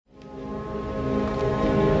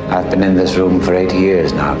I've been in this room for 80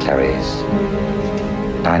 years now, Clarice.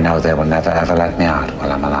 And I know they will never ever let me out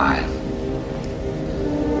while I'm alive.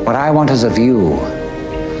 What I want is a view.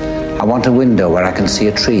 I want a window where I can see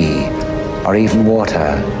a tree, or even water.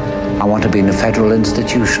 I want to be in a federal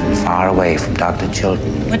institution far away from Dr.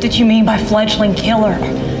 Chilton. What did you mean by fledgling killer?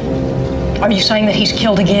 Are you saying that he's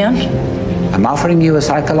killed again? I'm offering you a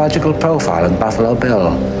psychological profile in Buffalo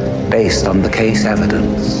Bill based on the case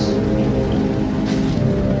evidence.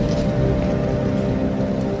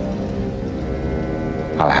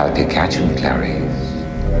 I'll help you catch him, Clarice.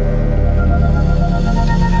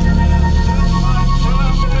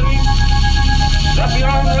 That the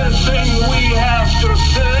only thing we have to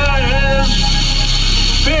fear is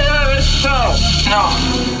fear itself. No.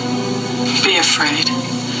 Be afraid.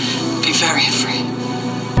 Be very afraid.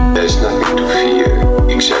 There's nothing to fear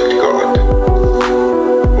except God.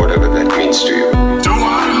 Whatever that means to you. Do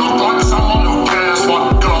I look like someone who cares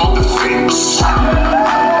what God thinks?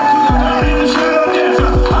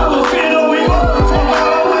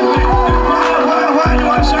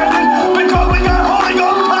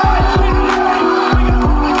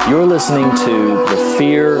 You're listening to The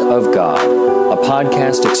Fear of God, a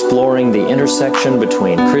podcast exploring the intersection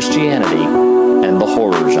between Christianity and the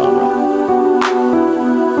horror genre.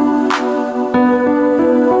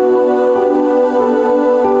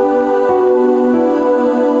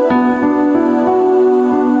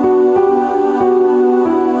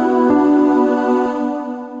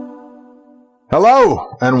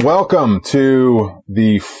 Hello, and welcome to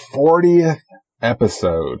the 40th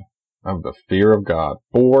episode of The Fear of God,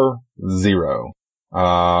 4-0.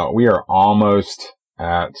 We are almost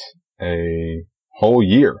at a whole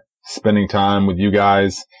year spending time with you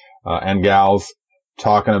guys and gals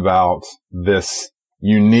talking about this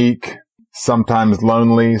unique, sometimes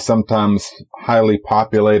lonely, sometimes highly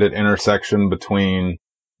populated intersection between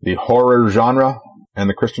the horror genre and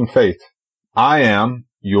the Christian faith. I am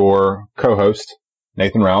your co-host,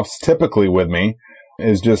 Nathan Rouse. Typically with me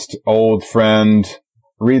is just old friend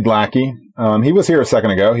Reed Lackey. He was here a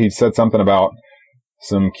second ago. He said something about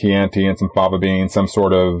some Chianti and some fava beans, some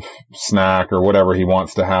sort of snack or whatever he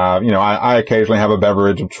wants to have. You know, I occasionally have a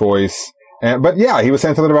beverage of choice. But yeah, he was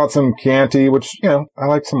saying something about some Chianti, which, you know, I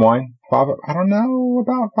like some wine. Fava, I don't know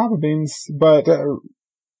about fava beans, but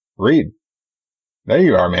Reed, there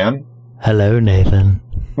you are, man. Hello, Nathan.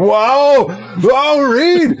 Whoa! Whoa,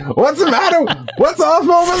 Reed! What's the matter? What's off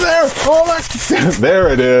over there? Oh my! There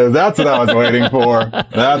it is. That's what I was waiting for.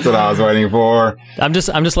 That's what I was waiting for. I'm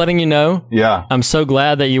just letting you know. Yeah. I'm so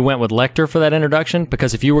glad that you went with Lecter for that introduction,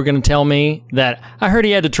 because if you were going to tell me that I heard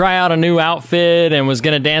he had to try out a new outfit and was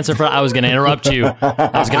going to dance in front, I was going to interrupt you.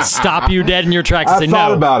 I was going to stop you dead in your tracks and say, no. I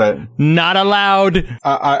thought about it. Not allowed.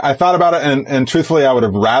 I thought about it, and truthfully, I would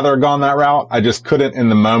have rather gone that route. I just couldn't in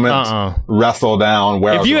the moment wrestle down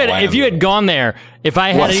where if you had gone there, if I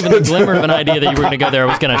had even the glimmer of an idea that you were going to go there, I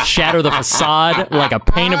was going to shatter the facade like a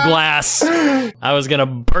pane of glass. I was going to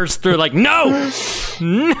burst through like, no,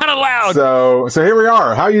 not allowed. So here we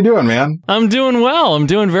are. How you doing, man? I'm doing well. I'm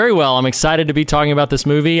doing very well. I'm excited to be talking about this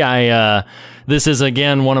movie. This is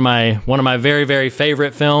again one of my very, very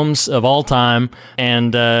favorite films of all time,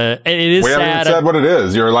 and it is. We haven't even said what it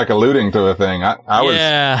is. You're like alluding to a thing. I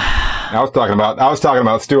was talking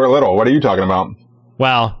about Stuart Little. What are you talking about?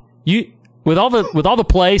 Wow, with all the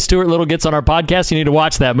play Stuart Little gets on our podcast, you need to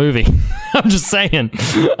watch that movie. I'm just saying.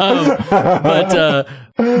 But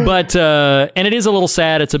and it is a little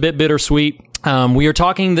sad. It's a bit bittersweet. We are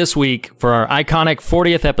talking this week for our iconic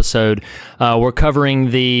 40th episode. We're covering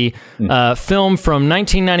the film from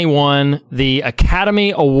 1991, the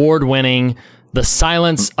Academy Award-winning The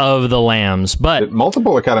Silence of the Lambs. But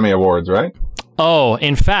multiple Academy Awards, right? Oh,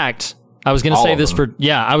 in fact, I was going to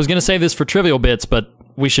say this for trivial bits, but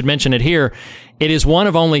we should mention it here. It is one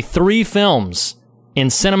of only 3 films in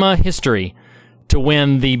cinema history to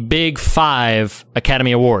win the big 5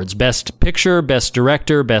 Academy Awards: Best Picture, Best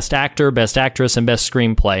Director, Best Actor, Best Actress, and Best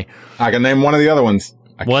Screenplay. I can name one of the other ones.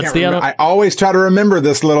 What's the other? I always try to remember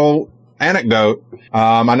this little anecdote.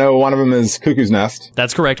 I know one of them is Cuckoo's Nest.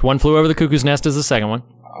 That's correct. One Flew Over the Cuckoo's Nest is the second one.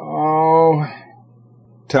 Oh,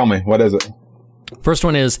 tell me, what is it? First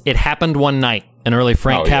one is It Happened One Night, an early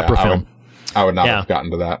Frank Capra film. I would not have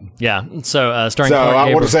gotten to that. Yeah. So, starring.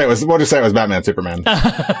 We'll just say it was Batman, Superman. And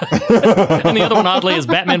the other one, oddly, is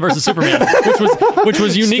Batman versus Superman, which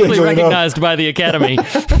was uniquely recognized by the Academy.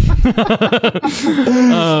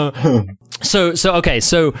 So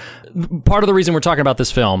part of the reason we're talking about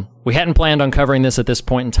this film, we hadn't planned on covering this at this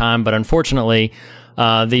point in time, but unfortunately,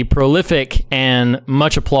 the prolific and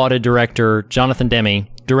much applauded director Jonathan Demme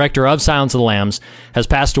director of Silence of the Lambs, has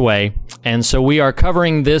passed away. And so we are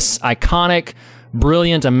covering this iconic,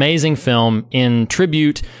 brilliant, amazing film in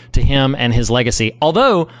tribute to him and his legacy.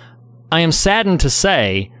 Although, I am saddened to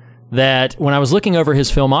say that when I was looking over his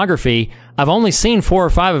filmography, I've only seen 4 or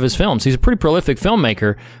 5 of his films. He's a pretty prolific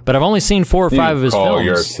filmmaker, but I've only seen 4 or 5 of his films. Call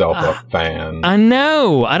yourself a fan. I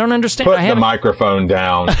know. I don't understand. Put the microphone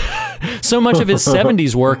down. So much of his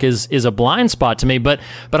 70s work is a blind spot to me, but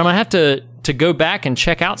I'm going to have to go back and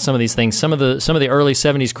check out some of these things. Some of the early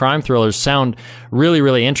 70s crime thrillers sound really,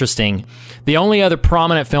 really interesting. The only other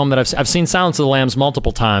prominent film that I've seen Silence of the Lambs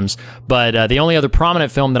multiple times, but the only other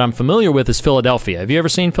prominent film that I'm familiar with is Philadelphia. Have you ever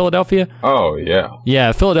seen Philadelphia? Oh, yeah.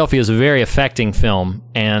 Yeah, Philadelphia is a very affecting film,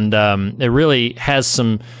 and it really has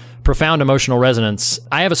some profound emotional resonance.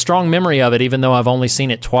 I have a strong memory of it, even though I've only seen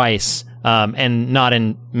it twice, and not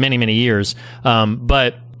in many, many years.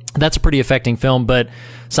 But that's a pretty affecting film. But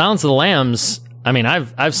Silence of the Lambs, I mean,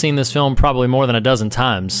 I've seen this film probably more than a dozen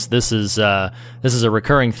times. This is a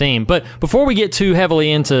recurring theme. But before we get too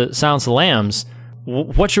heavily into Silence of the Lambs,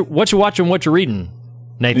 what you watching, what you reading,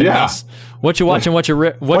 Nathan? Yeah. Ross? What you watching, what you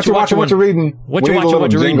reading? What you watching, what you reading? What you we need watching, a little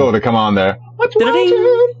what you jingle reading? to come on there. What you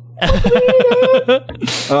watching?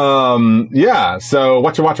 Yeah. So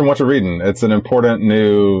what you watching, what you reading? It's an important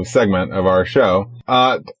new segment of our show.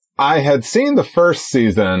 I had seen the first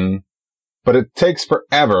season, but it takes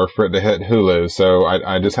forever for it to hit Hulu, so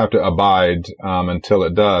I just have to abide until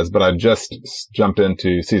it does. But I just jumped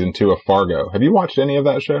into season 2 of Fargo. Have you watched any of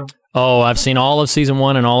that show? Oh, I've seen all of season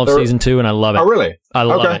 1 and all of season 2, and I love it. Oh, really? I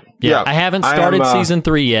love it. Yeah. I haven't started season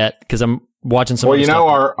 3 yet because I'm watching some. Well, you know,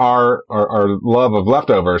 our love of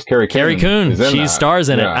Leftovers, Carrie Coon. She stars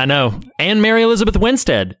in it. I know. And Mary Elizabeth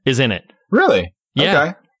Winstead is in it. Really? Yeah.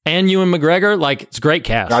 Okay. And Ewan McGregor, like, it's a great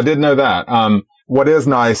cast. I didn't know that. What is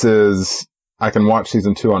nice is I can watch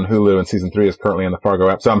season 2 on Hulu, and season 3 is currently in the Fargo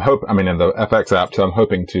app. So in the FX app. So I'm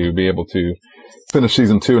hoping to be able to finish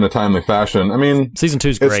season 2 in a timely fashion. I mean, season 2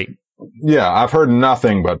 is great. Yeah, I've heard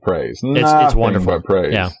nothing but praise. It's wonderful. But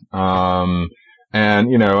praise. Yeah.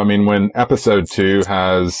 And you know, I mean, when episode 2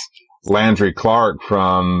 has Landry Clark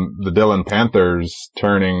from the Dillon Panthers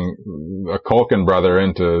turning a Culkin brother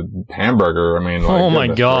into Hamburger, I mean, like, oh my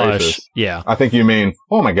gosh. Gracious. Yeah. I think you mean,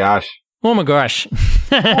 oh my gosh. Oh my gosh. Oh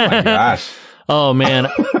my gosh. Oh man.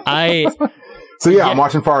 So yeah, I'm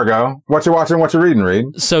watching Fargo. What you watching? What you reading, Reed?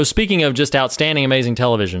 So speaking of just outstanding, amazing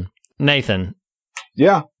television, Nathan.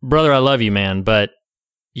 Yeah. Brother, I love you, man, but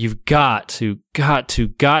you've got to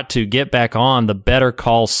get back on the Better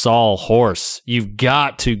Call Saul horse. You've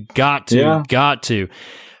got to.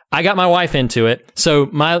 I got my wife into it. So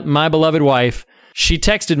my beloved wife, she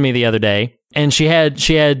texted me the other day, and she had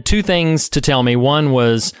 2 things to tell me. One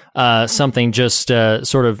was something just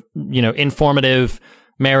sort of, you know, informative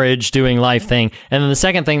marriage, doing life thing. And then the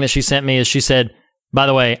second thing that she sent me is she said, by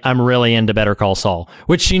the way, I'm really into Better Call Saul,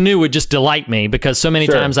 which she knew would just delight me because so many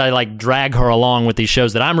times I like drag her along with these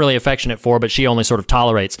shows that I'm really affectionate for, but she only sort of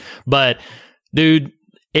tolerates. But dude,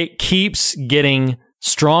 it keeps getting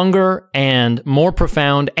stronger and more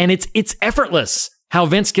profound, and it's effortless how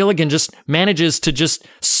Vince Gilligan just manages to just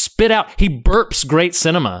spit out. He burps great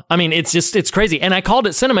cinema. I mean, it's crazy. And I called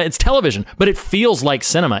it cinema. It's television, but it feels like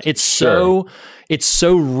cinema. It's so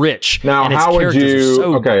rich. Now, and its how would you?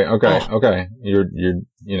 so, okay. You're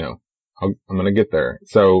you know, I'm gonna get there.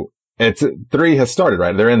 So it's 3 has started,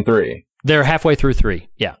 right? They're in 3. They're halfway through 3.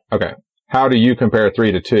 Yeah. Okay. How do you compare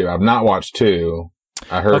 3 to 2? I've not watched 2.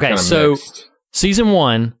 I heard kind of mixed. Season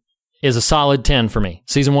 1 is a solid 10 for me.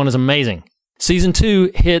 Season 1 is amazing. Season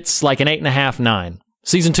 2 hits like an 8.5, 9.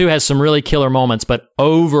 Season 2 has some really killer moments, but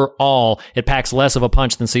overall, it packs less of a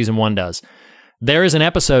punch than Season 1 does. There is an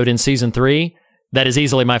episode in Season 3 that is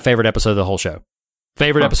easily my favorite episode of the whole show.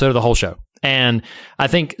 Episode of the whole show. And I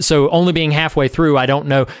think, so only being halfway through, I don't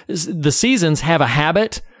know. The seasons have a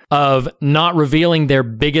habit of not revealing their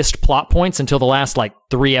biggest plot points until the last,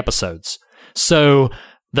 3 episodes. So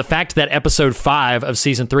the fact that episode 5 of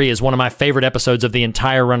season 3 is one of my favorite episodes of the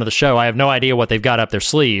entire run of the show, I have no idea what they've got up their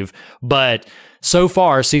sleeve, but so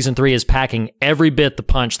far, season 3 is packing every bit the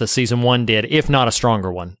punch that season 1 did, if not a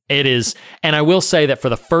stronger one. It is, and I will say that for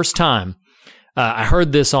the first time, I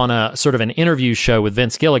heard this on a sort of an interview show with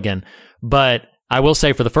Vince Gilligan, but I will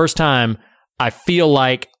say for the first time, I feel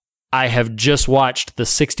like I have just watched the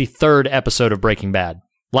 63rd episode of Breaking Bad.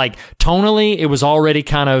 Like, tonally, it was already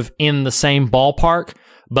kind of in the same ballpark,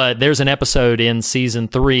 but there's an episode in season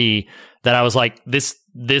 3 that I was like, this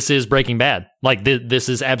is Breaking Bad. Like, this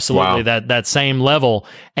is absolutely that same level,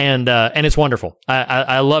 and it's wonderful.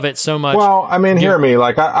 I love it so much. Well, I mean, hear me.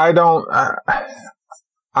 Like, I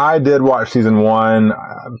did watch season 1.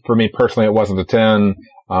 For me personally, it wasn't a 10.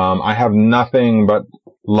 I have nothing but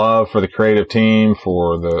love for the creative team,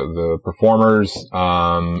 for the performers.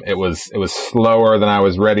 It was slower than I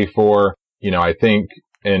was ready for. I think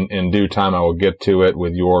in due time I will get to it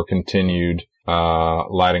with your continued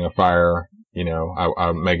lighting a fire.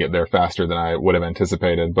 I may get there faster than I would have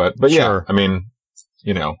anticipated. But yeah, Sure. I mean,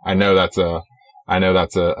 I know that's a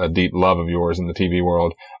deep love of yours in the TV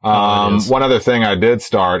world. It is. One other thing I did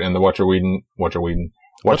start in the what you're reading, what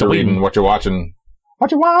you're watching,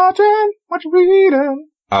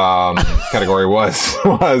 category was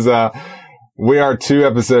we are 2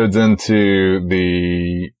 episodes into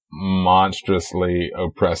the monstrously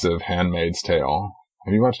oppressive Handmaid's Tale.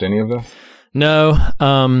 Have you watched any of this? No.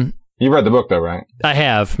 You read the book though, right? I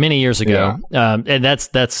have many years ago. And that's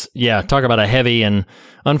talk about a heavy and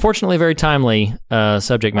unfortunately very timely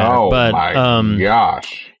subject matter. Oh but my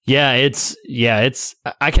gosh. Yeah, it's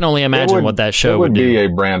I can only imagine what that show would be do. a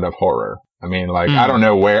brand of horror. I mean, like I don't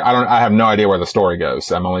know I have no idea where the story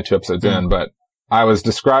goes. I'm only 2 episodes in, but I was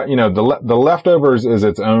describing, the Leftovers is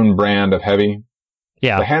its own brand of heavy.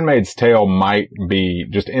 Yeah. The Handmaid's Tale might be,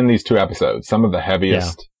 just in these 2 episodes, some of the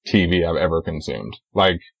heaviest TV I've ever consumed.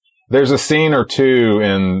 Like, there's a scene or two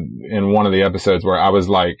in one of the episodes where I was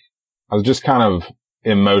just kind of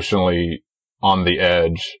emotionally on the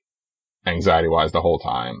edge, anxiety-wise, the whole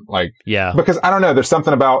time. Like, yeah. Because I don't know, there's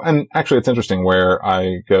something about, and actually it's interesting where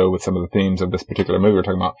I go with some of the themes of this particular movie we're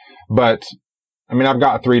talking about. But, I mean, I've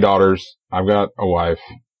got 3 daughters. I've got a wife.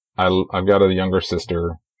 I've got a younger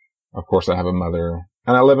sister. Of course, I have a mother.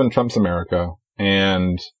 And I live in Trump's America.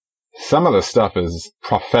 And some of the stuff is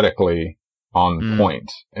prophetically on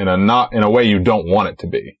point in a way you don't want it to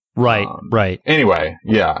be. Right, right. Anyway,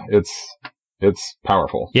 yeah, it's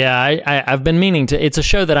powerful. Yeah, I've been meaning to. It's a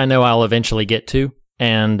show that I know I'll eventually get to.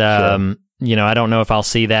 And, I don't know if I'll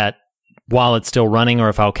see that while it's still running or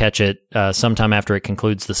if I'll catch it sometime after it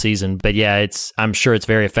concludes the season. But yeah, I'm sure it's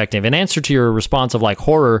very effective. In answer to your response of like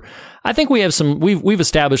horror, I think we've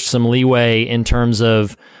established some leeway in terms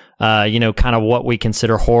of kind of what we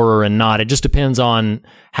consider horror and not. It just depends on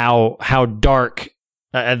how dark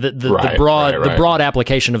the broad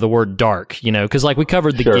application of the word dark, because like we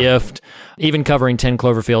covered The Gift, even covering 10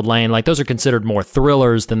 Cloverfield Lane, like those are considered more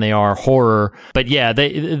thrillers than they are horror. But yeah,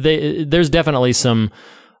 there's definitely some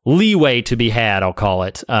leeway to be had, I'll call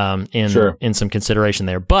it, in some consideration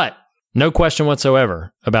there. But no question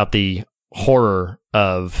whatsoever about the horror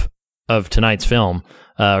of tonight's film,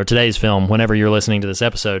 or today's film, whenever you're listening to this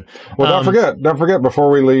episode. Well, don't forget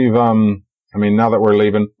before we leave, now that we're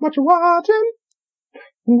leaving, what you watching?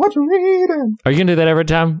 What you reading? Are you gonna do that every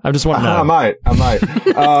time? I just want to know. I might.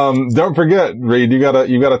 Don't forget, Reed, you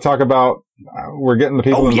gotta talk about, we're getting the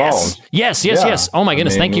people involved. Yes. Oh my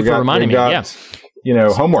goodness. Thank you for reminding me. Yeah.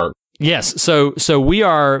 Homework. Yes. So we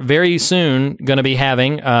are very soon going to be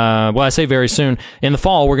having, I say very soon, in the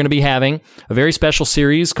fall, we're going to be having a very special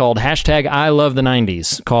series called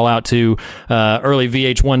 #ILoveThe90s. Call out to early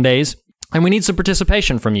VH1 days. And we need some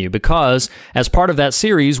participation from you because as part of that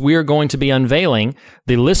series, we are going to be unveiling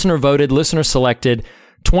the listener-voted, listener-selected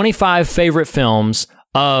 25 favorite films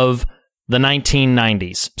of the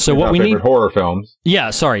 1990s. So what we need... Favorite horror films.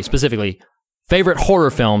 Yeah, sorry, specifically. Favorite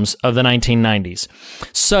horror films of the 1990s.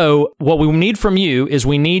 So what we need from you is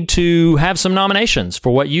we need to have some nominations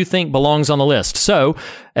for what you think belongs on the list. So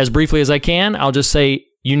as briefly as I can, I'll just say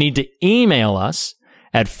you need to email us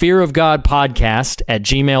at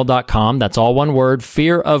fearofgodpodcast@gmail.com. That's all one word,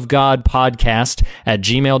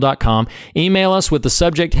 fearofgodpodcast@gmail.com. Email us with the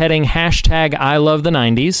subject heading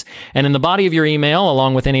 #ILoveThe90s. And in the body of your email,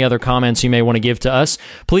 along with any other comments you may want to give to us,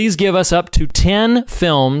 please give us up to 10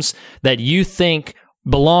 films that you think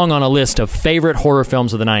belong on a list of favorite horror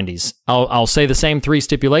films of the 90s. I'll say the same 3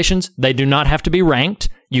 stipulations. They do not have to be ranked.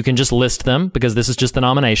 You can just list them because this is just the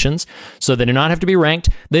nominations. So they do not have to be ranked.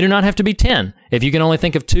 They do not have to be 10. If you can only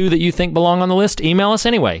think of 2 that you think belong on the list, email us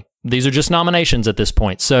anyway. These are just nominations at this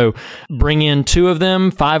point. So bring in 2 of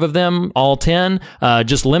them, 5 of them, all 10.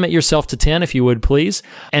 Just limit yourself to 10 if you would, please.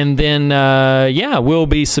 And then, we'll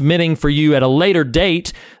be submitting for you at a later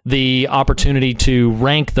date the opportunity to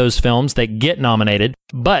rank those films that get nominated.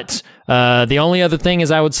 But the only other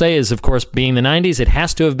thing I would say is, of course, being the 90s, it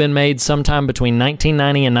has to have been made sometime between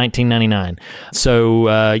 1990 and 1999. So,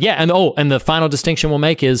 and the final distinction we'll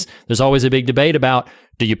make is there's always a big debate about,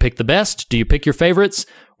 do you pick the best? Do you pick your favorites?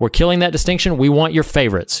 We're killing that distinction. We want your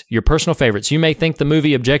favorites, your personal favorites. You may think the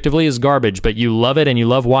movie objectively is garbage, but you love it and you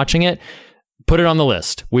love watching it. Put it on the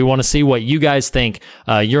list. We want to see what you guys think,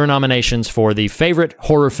 your nominations for the favorite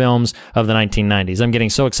horror films of the 1990s. I'm getting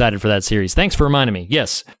so excited for that series. Thanks for reminding me.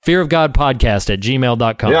 Yes,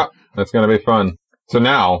 fearofgodpodcast@gmail.com. Yeah, that's going to be fun. So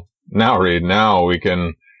now, Reed, now we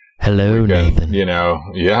can Hello, Nathan. You know,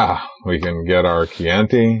 yeah, we can get our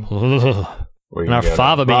Chianti. We and our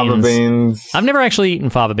fava beans. I've never actually eaten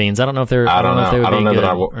fava beans. I don't know if they're. I don't know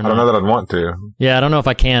that I'd want to. Yeah, I don't know if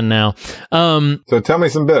I can now. So tell me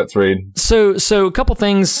some bits, Reed. So a couple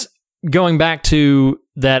things going back to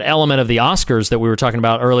that element of the Oscars that we were talking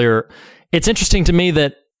about earlier. It's interesting to me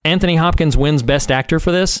that Anthony Hopkins wins Best Actor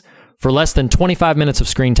for this for less than 25 minutes of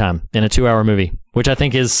screen time in a 2-hour movie, which I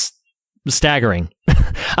think is staggering.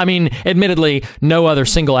 I mean, admittedly, no other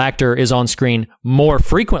single actor is on screen more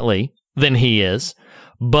frequently than he is,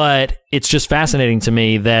 but it's just fascinating to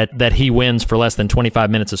me that he wins for less than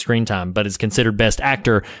 25 minutes of screen time, but is considered Best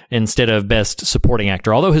Actor instead of Best Supporting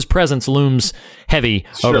Actor, although his presence looms heavy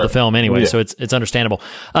over the film anyway, so it's understandable.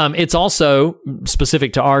 It's also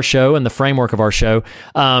specific to our show and the framework of our show.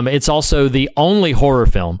 It's also the only horror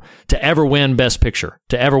film to ever win Best Picture,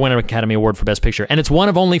 to ever win an Academy Award for Best Picture, and it's one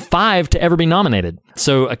of only 5 to ever be nominated.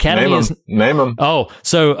 So Academy Name them. Oh,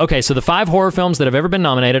 so the 5 horror films that have ever been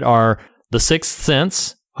nominated are The Sixth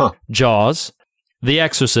Sense, Jaws, The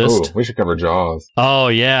Exorcist. Ooh, we should cover Jaws. Oh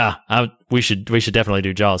yeah, we should definitely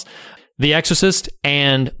do Jaws. The Exorcist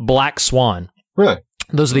and Black Swan. Really?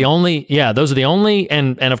 Those are the only. Yeah, those are the only,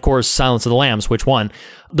 and of course Silence of the Lambs, which won.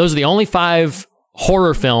 Those are the only 5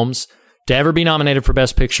 horror films to ever be nominated for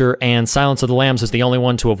Best Picture, and Silence of the Lambs is the only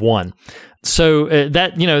one to have won. So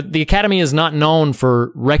that, you know, the Academy is not known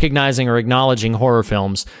for recognizing or acknowledging horror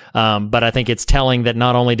films, but I think it's telling that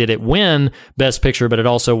not only did it win Best Picture, but it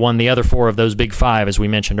also won the other 4 of those big 5, as we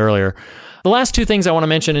mentioned earlier. The last 2 things I want to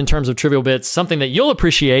mention in terms of trivial bits, something that you'll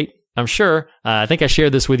appreciate, I'm sure. I think I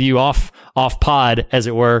shared this with you off pod, as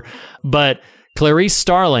it were, but Clarice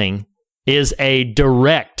Starling is a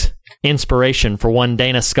direct inspiration for one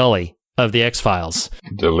Dana Scully of the X-Files.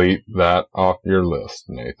 Delete that off your list,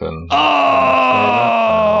 Nathan. Oh!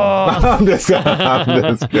 I'm just kidding.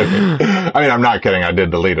 I mean, I'm not kidding. I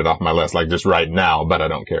did delete it off my list, like just right now, but I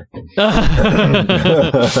don't care.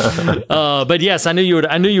 But yes, I knew you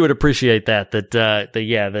would appreciate that.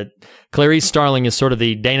 That Clarice Starling is sort of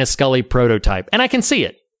the Dana Scully prototype, and I can see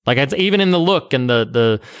it. Like, it's even in the look and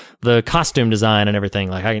the costume design and everything.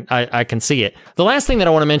 Like, I can see it. The last thing that I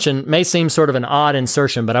want to mention may seem sort of an odd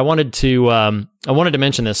insertion, but I wanted to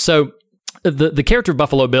mention this. So the character of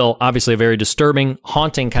Buffalo Bill, obviously a very disturbing,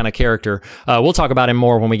 haunting kind of character. We'll talk about him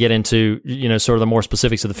more when we get into, you know, sort of the more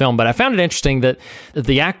specifics of the film. But I found it interesting that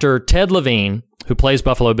the actor Ted Levine, who plays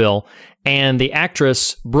Buffalo Bill, and the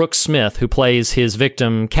actress Brooke Smith, who plays his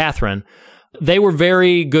victim Catherine, they were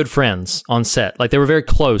very good friends on set. Like, they were very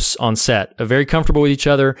close on set, very comfortable with each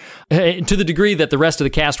other, to the degree that the rest of the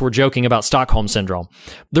cast were joking about Stockholm Syndrome.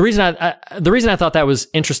 The reason I thought that was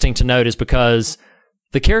interesting to note is because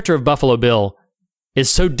the character of Buffalo Bill is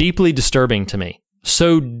so deeply disturbing to me.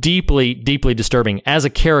 So deeply, deeply disturbing as a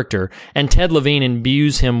character, and Ted Levine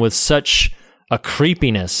imbues him with such a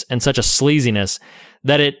creepiness and such a sleaziness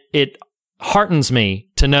that it heartens me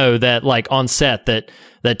to know that, like, on set that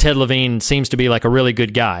Ted Levine seems to be like a really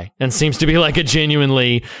good guy and seems to be like a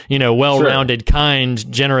genuinely, you know, well-rounded,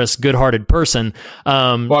 kind, generous, good-hearted person.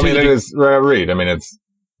 Well, I mean, it is Reed. I mean, it's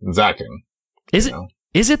acting. Is it? Know?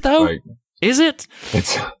 Is it though? Like, is it?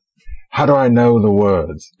 It's. How do I know the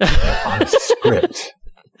words on a script?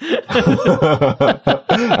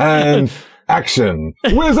 And action,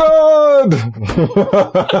 wizard.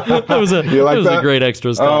 That was a great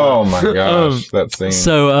extra stuff. Oh my gosh, that scene.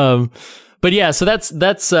 So, but yeah, so that's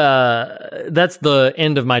the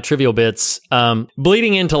end of my trivial bits.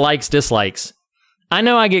 Bleeding into likes, dislikes. I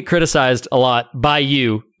know I get criticized a lot by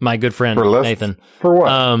you, my good friend Nathan. For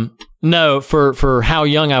what? No, for how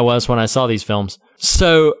young I was when I saw these films.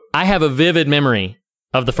 So I have a vivid memory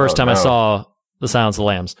of the first time I saw The Silence of the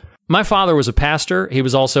Lambs. My father was a pastor. He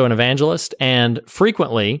was also an evangelist, and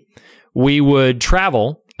frequently we would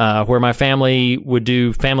travel where my family would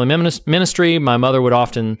do family ministry. My mother would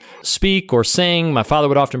often speak or sing. My father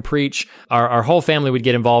would often preach. Our whole family would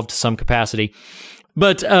get involved to some capacity.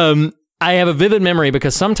 But I have a vivid memory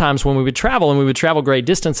because sometimes when we would travel, and we would travel great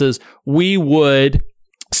distances, we would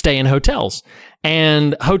stay in hotels.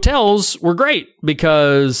 And hotels were great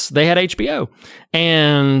because they had HBO.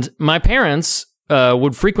 And my parents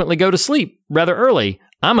would frequently go to sleep rather early.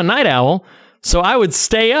 I'm a night owl, so I would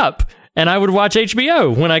stay up and I would watch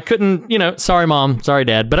HBO when I couldn't, you know, sorry mom, sorry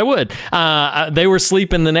dad, but I would. They were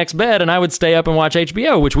sleeping in the next bed and I would stay up and watch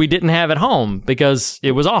HBO, which we didn't have at home because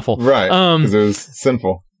it was awful. Right, because it was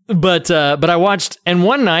sinful. But I watched, and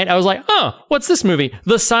one night I was like, oh, what's this movie?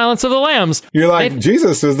 The Silence of the Lambs. You're like,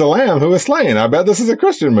 Jesus is the lamb who was slain. I bet this is a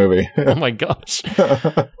Christian movie. Oh my gosh.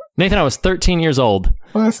 Nathan, I was 13 years old.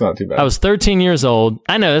 Well, that's not too bad. I was 13 years old.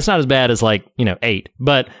 I know that's not as bad as 8,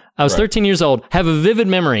 but I was 13 years old. Have a vivid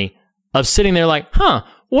memory of sitting there like,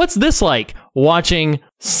 what's this like? Watching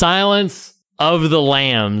Silence of the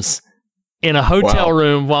Lambs in a hotel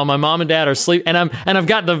room while my mom and dad are asleep, and I've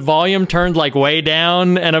got the volume turned like way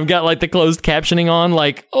down, and I've got like the closed captioning on,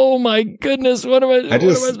 like, oh my goodness, what am I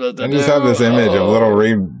supposed to do? I just have this image of little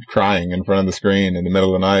Reed crying in front of the screen in the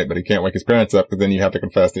middle of the night, but he can't wake his parents up because then you have to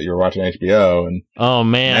confess that you were watching HBO. And oh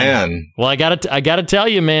man. Well, I gotta tell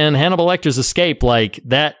you, man, Hannibal Lecter's escape, like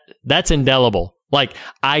that's indelible. Like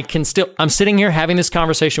I'm sitting here having this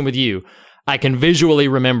conversation with you. I can visually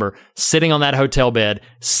remember sitting on that hotel bed,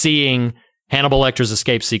 seeing Hannibal Lecter's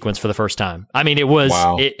escape sequence for the first time. I mean, it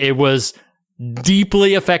was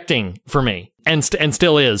deeply affecting for me, and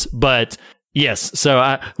still is. But yes.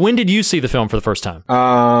 So, when did you see the film for the first time?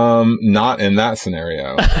 Not in that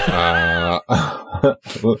scenario.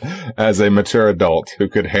 As a mature adult who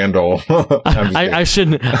could handle. I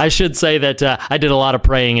should say that I did a lot of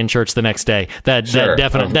praying in church the next day. That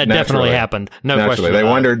definitely happened. No question. They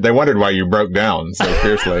wondered why you broke down so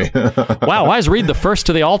fiercely. Wow, why is Reed the first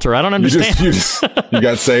to the altar? I don't understand. You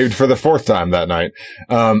got saved for the fourth time that night.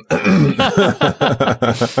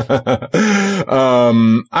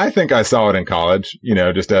 I think I saw it in college,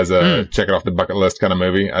 just as a check it off the bucket list kind of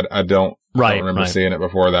movie. I don't remember seeing it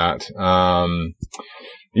before that.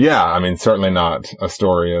 Yeah, I mean, certainly not a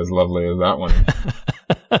story as lovely as that one.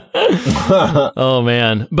 Oh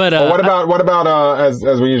man. But what about as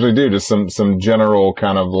we usually do, just some general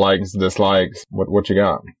kind of likes, dislikes. What you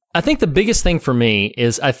got? I think the biggest thing for me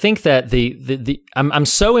is I think that I'm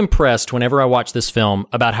so impressed whenever I watch this film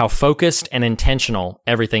about how focused and intentional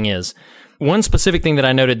everything is. One specific thing that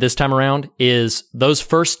I noted this time around is those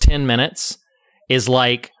first 10 minutes is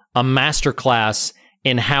like a masterclass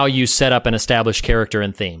in how you set up and establish character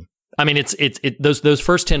and theme. I mean, those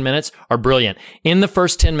first 10 minutes are brilliant. In the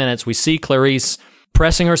first 10 minutes, we see Clarice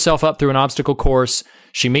pressing herself up through an obstacle course.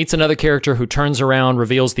 She meets another character who turns around,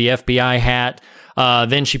 reveals the FBI hat.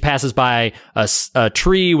 Then she passes by a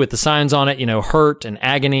tree with the signs on it, hurt and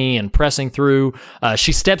agony and pressing through.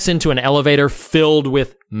 She steps into an elevator filled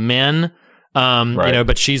with men.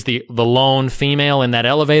 But she's the lone female in that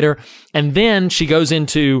elevator. And then she goes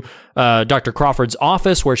into Dr. Crawford's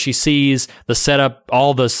office where she sees the setup,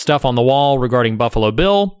 all the stuff on the wall regarding Buffalo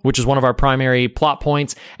Bill, which is one of our primary plot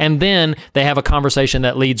points. And then they have a conversation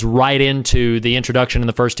that leads right into the introduction in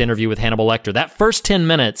the first interview with Hannibal Lecter. That first 10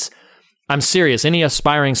 minutes, I'm serious. Any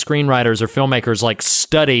aspiring screenwriters or filmmakers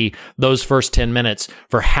study those first 10 minutes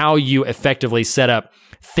for how you effectively set up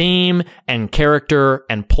theme and character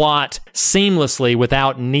and plot seamlessly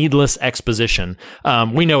without needless exposition.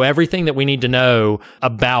 We know everything that we need to know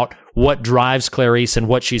about what drives Clarice and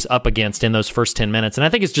what she's up against in those first 10 minutes. And I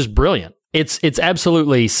think it's just brilliant. It's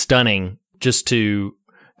absolutely stunning just to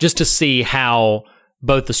see how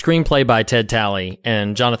both the screenplay by Ted Talley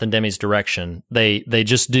and Jonathan Demme's direction, they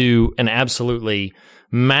just do an absolutely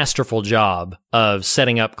masterful job of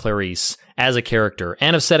setting up Clarice as a character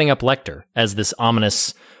and of setting up Lecter as this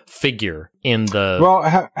ominous figure in the... Well,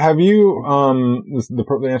 have you,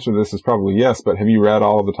 the answer to this is probably yes, but have you read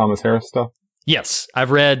all of the Thomas Harris stuff? Yes, I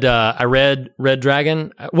read Red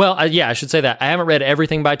Dragon. Well, I should say that. I haven't read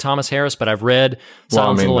everything by Thomas Harris, but I've read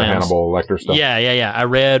Silence of the Lambs. The Hannibal Lecter stuff. Yeah. I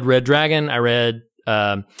read Red Dragon. I read...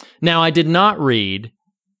 now, I did not read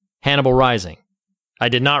Hannibal Rising. I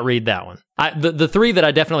did not read that one. The three that I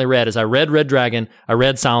definitely read is I read Red Dragon, I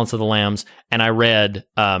read Silence of the Lambs, and I read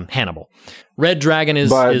Hannibal. Red Dragon is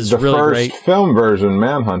really great. But the first film version,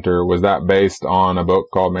 Manhunter, was that based on a book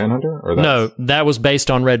called Manhunter? No, that was based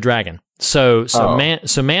on Red Dragon. So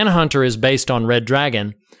Manhunter is based on Red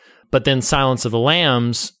Dragon, but then Silence of the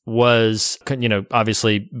Lambs was,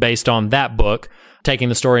 obviously based on that book, taking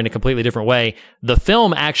the story in a completely different way. The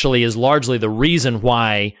film actually is largely the reason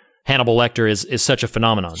why Hannibal Lecter is such a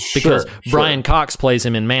phenomenon, because Brian Cox plays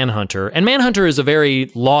him in Manhunter, and Manhunter is a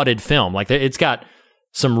very lauded film. Like, it's got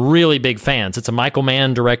some really big fans. It's a Michael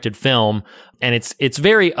Mann directed film, and it's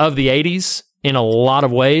very of the 80s in a lot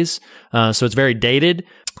of ways. So it's very dated.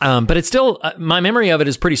 But it's still, my memory of it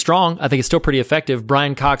is pretty strong. I think it's still pretty effective.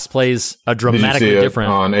 Brian Cox plays a dramatically Did you see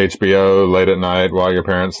different. It on HBO late at night while your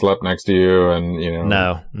parents slept next to you, and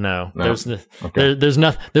No.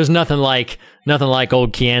 There's nothing like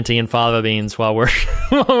old Chianti and fava beans while we're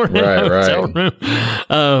in a hotel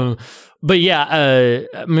room. But yeah,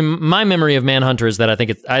 my memory of Manhunter is that I think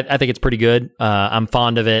it's pretty good. I'm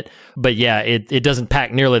fond of it, but yeah, it doesn't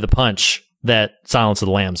pack nearly the punch that Silence of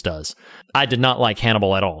the Lambs does. I did not like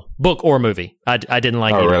Hannibal at all, book or movie. I didn't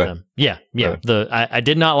like either of them. Yeah. Really? I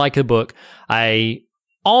did not like the book. I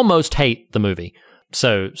almost hate the movie.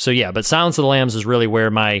 So yeah, but Silence of the Lambs is really where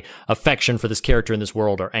my affection for this character in this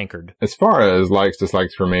world are anchored. As far as likes,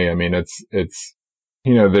 dislikes for me, I mean, it's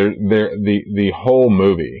the whole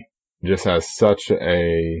movie just has such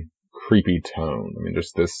a creepy tone. I mean,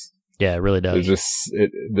 just this. Yeah, it really does.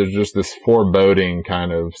 There's just this foreboding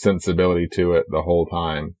kind of sensibility to it the whole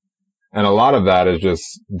time. And a lot of that is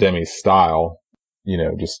just Demme's style,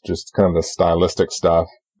 just kind of the stylistic stuff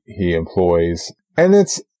he employs. And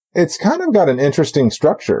it's kind of got an interesting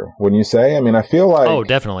structure, wouldn't you say? I mean, I feel like... Oh,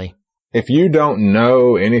 definitely. If you don't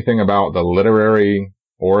know anything about the literary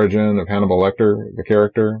origin of Hannibal Lecter, the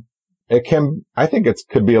character, I think it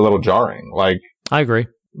could be a little jarring. Like, I agree.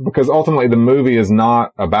 Because ultimately the movie is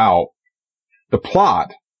not about, the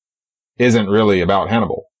plot isn't really about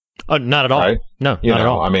Hannibal. Oh, not at all. Right? No, not at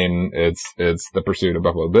all. I mean, it's the pursuit of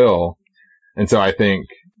Buffalo Bill. And so I think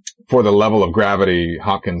for the level of gravity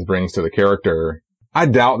Hopkins brings to the character, I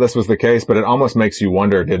doubt this was the case, but it almost makes you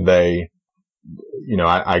wonder, did they,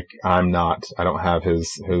 I don't have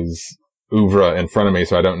his oeuvre in front of me,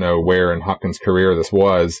 so I don't know where in Hopkins' career this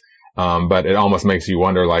was. But it almost makes you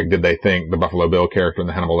wonder, like, did they think the Buffalo Bill character and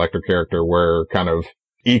the Hannibal Lecter character were kind of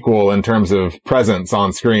equal in terms of presence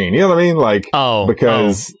on screen? You know what I mean? Like,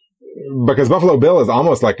 because Buffalo Bill is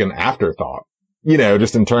almost like an afterthought,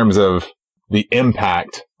 just in terms of the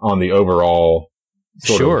impact on the overall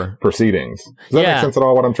sort of proceedings. Does that make sense at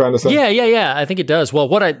all, what I'm trying to say? Yeah. I think it does. Well,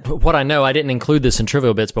 what I know, I didn't include this in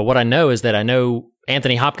Trivial Bits, but what I know is that I know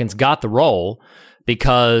Anthony Hopkins got the role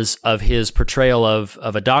because of his portrayal of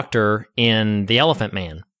a doctor in The Elephant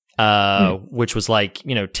Man, which was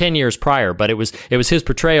 10 years prior, but it was his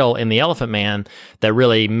portrayal in The Elephant Man that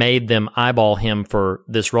really made them eyeball him for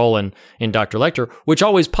this role in Dr. Lecter, which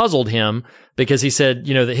always puzzled him because he said,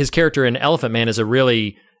 that his character in Elephant Man is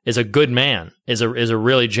a good man, is a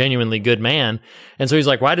really genuinely good man. And so he's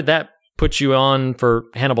like, why did that put you on for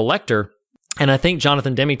Hannibal Lecter? And I think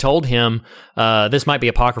Jonathan Demme told him, this might be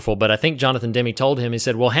apocryphal, but I think Jonathan Demme told him, he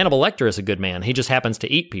said, well, Hannibal Lecter is a good man. He just happens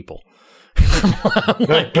to eat people. I'm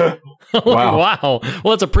like, wow.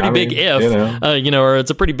 Well, it's a pretty big if, or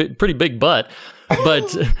it's a pretty big but.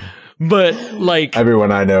 But like...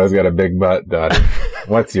 Everyone I know has got a big butt, Dottie.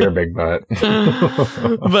 What's your big butt?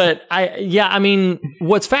 But I mean,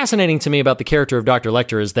 what's fascinating to me about the character of Dr.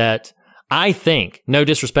 Lecter is that I think, no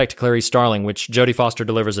disrespect to Clarice Starling, which Jodie Foster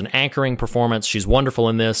delivers an anchoring performance. She's wonderful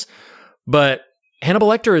in this. But Hannibal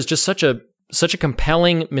Lecter is just such a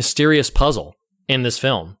compelling, mysterious puzzle in this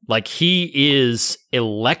film. Like, he is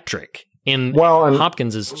electric. And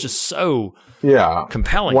Hopkins is just so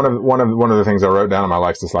compelling. One of the things I wrote down in my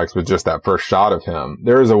likes dislikes was just that first shot of him.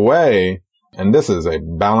 There is a way, and this is a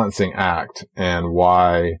balancing act, and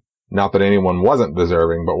why, not that anyone wasn't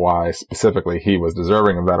deserving, but why specifically he was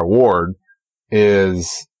deserving of that award,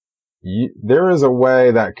 is there is a way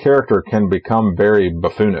that character can become very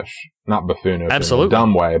buffoonish. Not buffoonish Absolutely. in a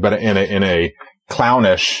dumb way, but in a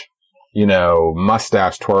clownish,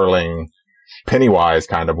 mustache twirling, Pennywise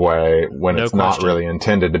kind of way when it's not really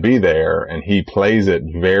intended to be there. And he plays it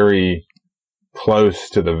very close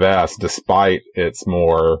to the vest despite its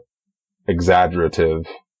more exaggerative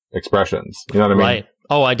expressions. You know what I mean? Right.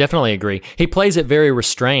 Oh, I definitely agree. He plays it very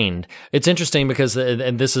restrained. It's interesting because,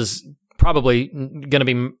 and this is probably going to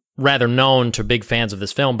be rather known to big fans of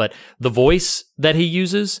this film, but the voice that he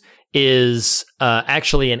uses is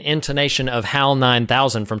actually an intonation of HAL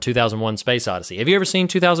 9000 from 2001 Space Odyssey. Have you ever seen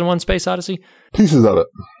 2001 Space Odyssey? Pieces of it.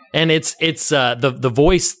 And it's the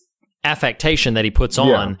voice affectation that he puts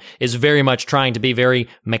on is very much trying to be very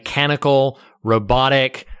mechanical,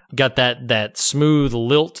 robotic, got that smooth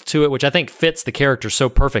lilt to it, which I think fits the character so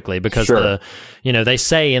perfectly because they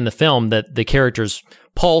say in the film that the character's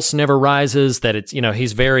pulse never rises, that it's,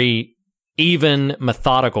 he's very even,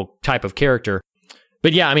 methodical type of character.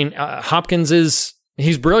 But yeah, I mean, Hopkins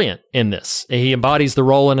he's brilliant in this. He embodies the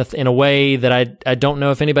role in a way that I don't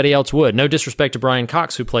know if anybody else would. No disrespect to Brian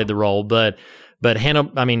Cox, who played the role, but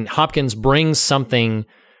Hopkins brings something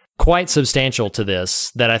quite substantial to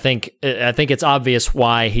this that I think it's obvious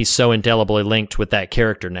why he's so indelibly linked with that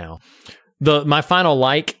character now. My final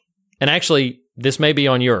and actually this may be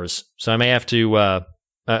on yours, so I may have to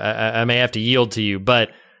yield to you, but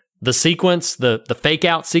the sequence, the fake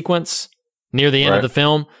out sequence near the end of the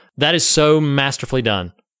film, that is so masterfully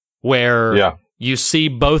done, where you see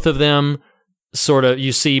both of them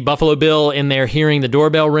you see Buffalo Bill in there hearing the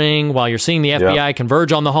doorbell ring while you're seeing the FBI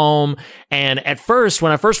converge on the home. And at first,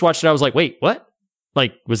 when I first watched it, I was like, wait, what?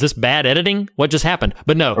 Like, was this bad editing? What just happened?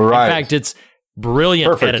 But no, in fact,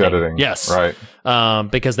 Brilliant Perfect editing. Yes. Right.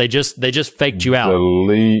 Because they just faked you out.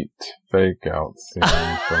 Delete fake out scene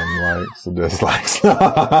from likes to dislikes.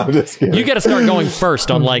 I'm just kidding. You got to start going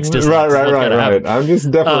first on likes, dislikes. Right. I'm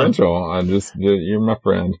just deferential. You're my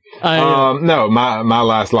friend. No, my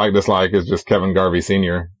last like dislike is just Kevin Garvey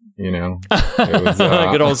Sr. You know, it was,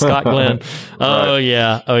 good old Scott Glenn. Oh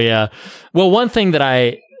yeah. Well, one thing that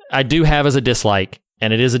I do have as a dislike,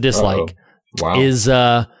 and it is a dislike, is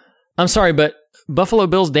I'm sorry, but Buffalo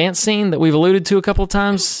Bill's dance scene that we've alluded to a couple of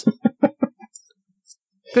times.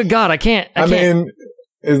 Good God, I can't. I mean,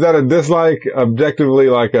 is that a dislike objectively,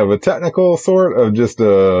 like of a technical sort of just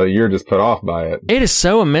you're just put off by it? It is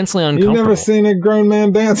so immensely uncomfortable. You've never seen a grown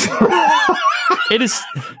man dance? It is.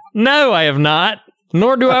 No, I have not.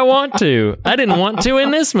 Nor do I want to. I didn't want to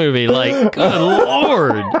in this movie. Like, good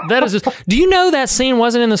Lord. That is just... Do you know that scene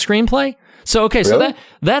wasn't in the screenplay? So, okay, really? So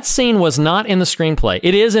that scene was not in the screenplay.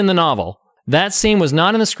 It is in the novel. That scene was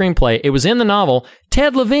not in the screenplay. It was in the novel.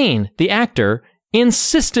 Ted Levine, the actor,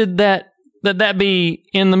 insisted that be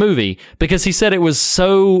in the movie because he said it was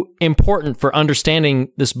so important for understanding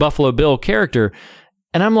this Buffalo Bill character.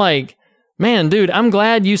 And I'm like... Man, dude, I'm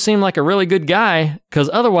glad you seem like a really good guy because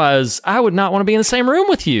otherwise I would not want to be in the same room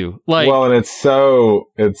with you. Like, well, and it's so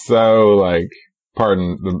like,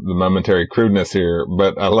 pardon the momentary crudeness here,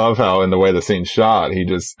 but I love how in the way the scene's shot, he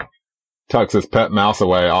just tucks his pet mouse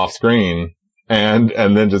away off screen and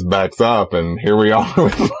then just backs up, and here we are.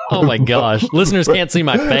 Oh my gosh, listeners can't see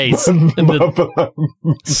my face and the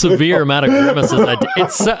severe amount of grimaces.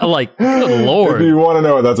 It's so, like, good Lord. If you want to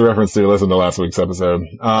know what that's a reference to, listen to last week's episode.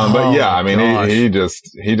 But yeah, I mean, he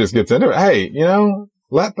just gets into it. Hey, you know,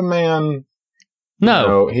 let the man.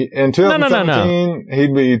 No, in 2017,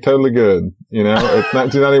 he'd be totally good. You know, it's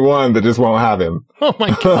 1991 that just won't have him. Oh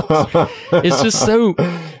my gosh, it's just so.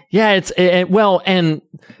 Yeah, well, and.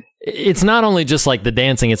 It's not only just like the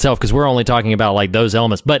dancing itself, because we're only talking about like those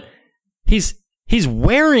elements, but he's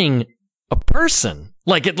wearing a person.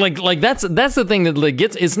 Like that's the thing that like,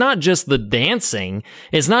 gets. It's not just the dancing.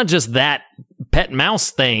 It's not just that pet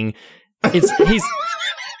mouse thing. It's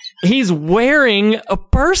he's wearing a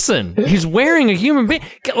person. He's wearing a human being.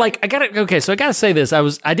 Like I gotta say this.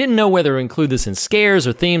 I didn't know whether to include this in scares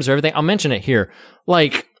or themes or everything. I'll mention it here.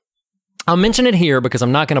 I'll mention it here because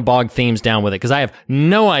I'm not going to bog themes down with it because I have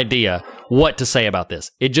no idea what to say about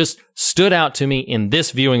this. It just stood out to me in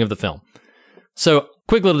this viewing of the film. So,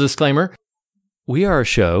 quick little disclaimer. We are a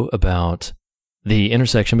show about the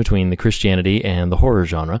intersection between the Christianity and the horror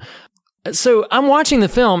genre. So, I'm watching the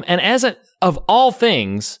film, and of all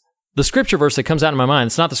things, the scripture verse that comes out in my mind,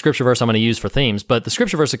 it's not the scripture verse I'm going to use for themes, but the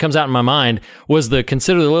scripture verse that comes out in my mind was the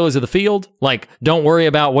consider the lilies of the field. Like, don't worry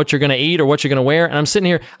about what you're going to eat or what you're going to wear. And I'm sitting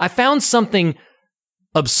here, I found something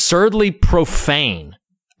absurdly profane.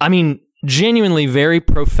 I mean, genuinely very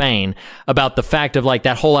profane about the fact of like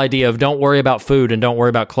that whole idea of don't worry about food and don't worry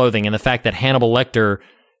about clothing. And the fact that Hannibal Lecter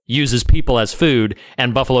uses people as food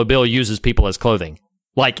and Buffalo Bill uses people as clothing.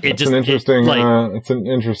 Like, it's an interesting.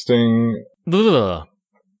 Ugh.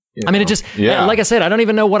 I mean, it just, like I said, I don't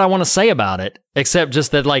even know what I want to say about it, except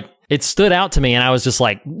just that, like, it stood out to me, and I was just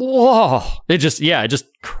like, whoa. It just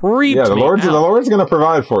creeped me out. The Lord's going to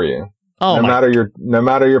provide for you. Oh, no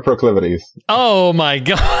matter your proclivities. Oh, my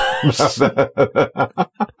gosh.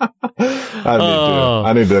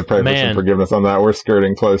 I need to pray for some forgiveness on that. We're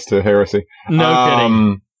skirting close to heresy. No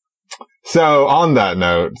kidding. So, on that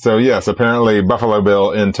note, yes, apparently Buffalo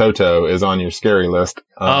Bill in toto is on your scary list.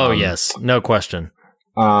 Oh, yes. No question.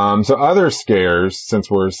 So other scares,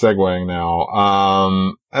 since we're segueing now,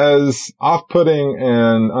 as off-putting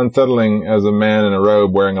and unsettling as a man in a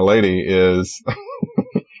robe wearing a lady is...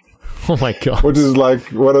 Oh my God. Which is like,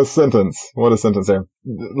 what a sentence there.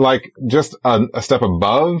 Like, just a step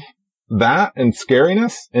above that in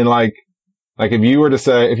scariness, and like if you were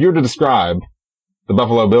to describe the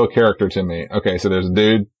Buffalo Bill character to me, okay, so there's a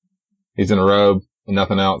dude, he's in a robe and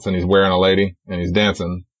nothing else, and he's wearing a lady, and he's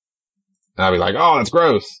dancing. And I'd be like, oh, that's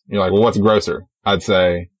gross. You're like, well, what's grosser? I'd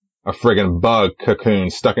say a friggin' bug cocoon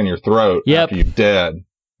stuck in your throat after you're dead.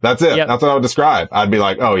 That's it. Yep. That's what I would describe. I'd be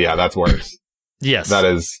like, oh, yeah, that's worse. Yes. That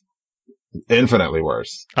is infinitely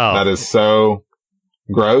worse. Oh. That is so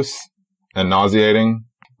gross and nauseating.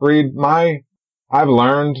 Reed, I've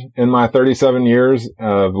learned in my 37 years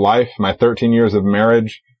of life, my 13 years of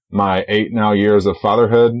marriage, my 8 now years of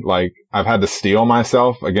fatherhood, like, I've had to steel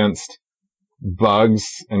myself against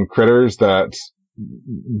bugs and critters that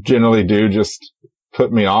generally do just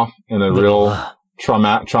put me off in a real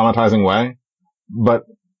traumatizing way. But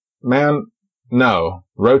man, no,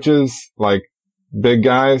 roaches, like big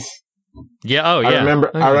guys, Yeah. Oh, yeah. I remember.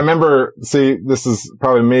 Okay. I remember. See, this is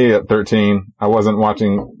probably me at 13. I wasn't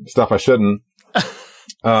watching stuff I shouldn't.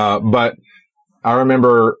 But I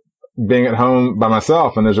remember being at home by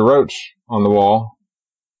myself, and there's a roach on the wall,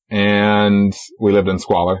 and we lived in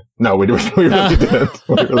squalor. No, we really didn't.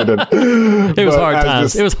 We really didn't. It was hard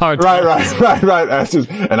times. It was hard times. Right.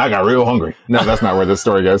 And I got real hungry. No, that's not where this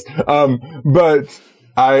story goes. But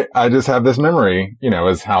I just have this memory, you know,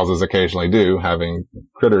 as houses occasionally do, having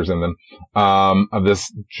critters in them, of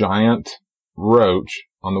this giant roach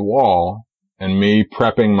on the wall, and me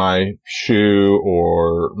prepping my shoe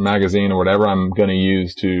or magazine or whatever I'm going to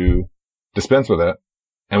use to dispense with it.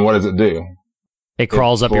 And what does it do? It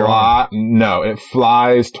crawls up your arm. No, it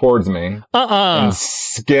flies towards me and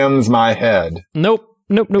skims my head. Nope.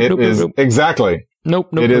 Exactly.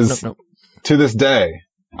 Nope. To this day,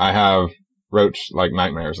 I have roach-like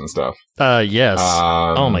nightmares and stuff. Yes.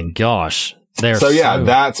 Oh my gosh.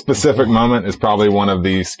 That specific moment is probably one of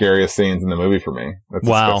the scariest scenes in the movie for me. That's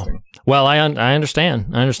disgusting. Well, I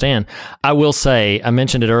understand. I will say, I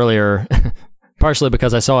mentioned it earlier, partially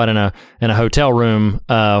because I saw it in a hotel room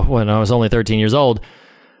when I was only 13 years old.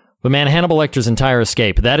 But man, Hannibal Lecter's entire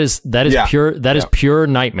escape, that is pure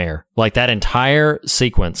nightmare. Like that entire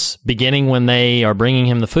sequence, beginning when they are bringing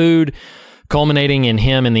him the food, culminating in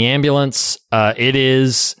him in the ambulance, it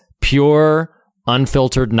is pure,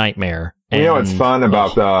 unfiltered nightmare. You know what's fun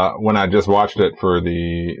about when I just watched it for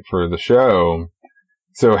the show?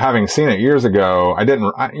 So having seen it years ago,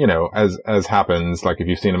 as happens, like if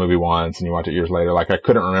you've seen a movie once and you watch it years later, like I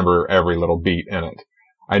couldn't remember every little beat in it.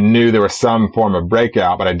 I knew there was some form of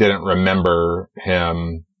breakout, but I didn't remember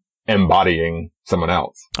him embodying someone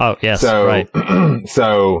else. Oh, yes, so, right.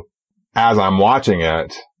 So as I'm watching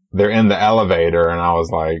it, they're in the elevator and I was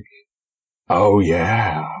like, oh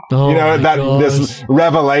yeah. Oh, you know, this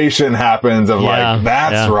revelation happens of right.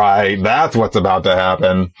 That's what's about to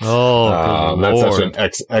happen. Oh, that's such an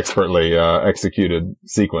expertly executed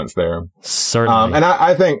sequence there. Certainly. And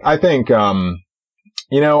I think,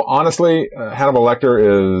 honestly, Hannibal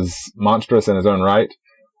Lecter is monstrous in his own right.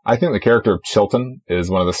 I think the character of Chilton is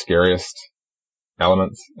one of the scariest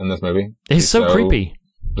elements in this movie. He's so creepy.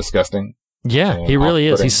 Disgusting. Yeah, he really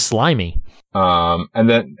is. He's slimy.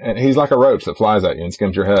 And he's like a roach that flies at you and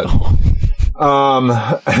skims your head.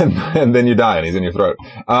 And then you die and he's in your throat.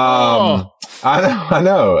 I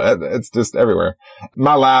know. It's just everywhere.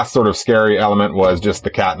 My last sort of scary element was just the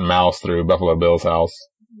cat and mouse through Buffalo Bill's house.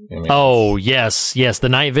 Yes. The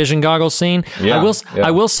night vision goggles scene. Yeah,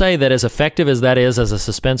 I will say that as effective as that is as a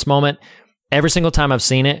suspense moment, every single time I've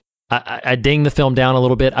seen it, I ding the film down a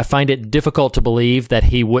little bit. I find it difficult to believe that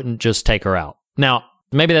he wouldn't just take her out. Now,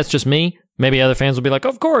 maybe that's just me. Maybe other fans will be like,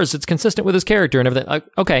 of course, it's consistent with his character and everything.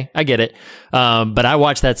 Okay, I get it. But I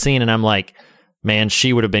watched that scene and I'm like, man,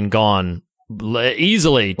 she would have been gone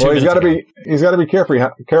easily. Well, he's got to be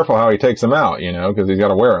careful how he takes them out, because he's got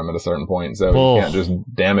to wear them at a certain point. So he can't just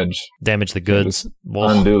damage the goods,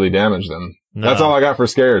 unduly damage them. No. That's all I got for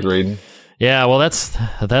scares, Reed. Yeah, well,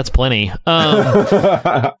 that's plenty.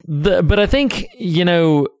 But I think,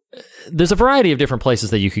 there's a variety of different places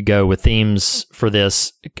that you could go with themes for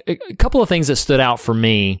this. A couple of things that stood out for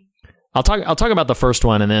me. I'll talk about the first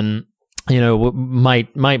one, and then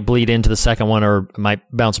might bleed into the second one, or might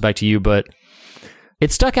bounce back to you. But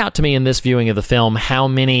it stuck out to me in this viewing of the film how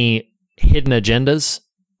many hidden agendas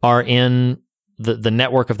are in the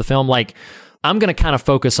network of the film. Like, I'm going to kind of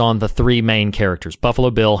focus on the three main characters: Buffalo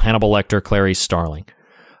Bill, Hannibal Lecter, Clarice Starling.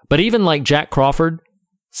 But even like Jack Crawford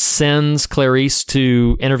sends Clarice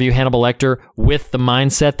to interview Hannibal Lecter with the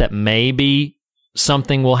mindset that maybe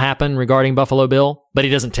something will happen regarding Buffalo Bill, but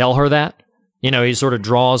he doesn't tell her that. He sort of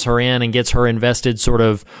draws her in and gets her invested sort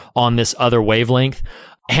of on this other wavelength.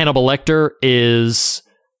 Hannibal Lecter is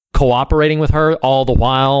cooperating with her all the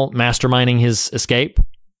while masterminding his escape.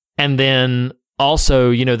 And then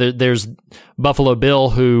also, there's Buffalo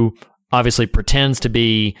Bill, who obviously pretends to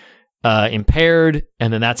be impaired,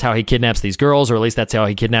 and then that's how he kidnaps these girls, or at least that's how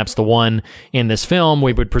he kidnaps the one in this film.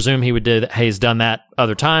 We would presume he's done that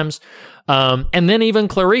other times. And then even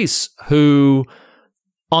Clarice, who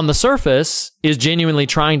on the surface is genuinely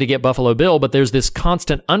trying to get Buffalo Bill, but there's this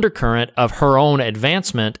constant undercurrent of her own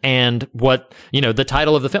advancement and what, the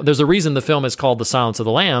title of the film. There's a reason the film is called The Silence of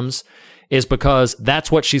the Lambs, is because that's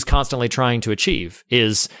what she's constantly trying to achieve,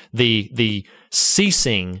 is the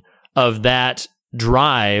ceasing of that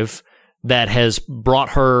drive that has brought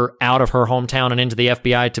her out of her hometown and into the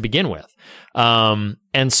FBI to begin with. And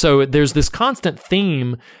so there's this constant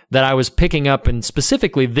theme that I was picking up in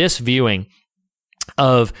specifically this viewing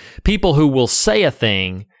of people who will say a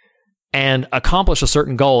thing and accomplish a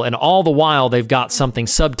certain goal, and all the while they've got something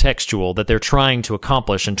subtextual that they're trying to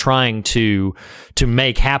accomplish and trying to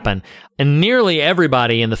make happen. And nearly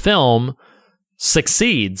everybody in the film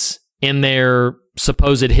succeeds in their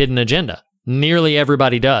supposed hidden agenda. Nearly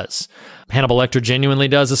everybody does. Hannibal Lecter genuinely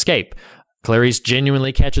does escape. Clarice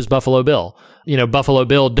genuinely catches Buffalo Bill. You know, Buffalo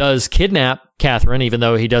Bill does kidnap Catherine, even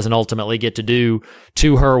though he doesn't ultimately get to do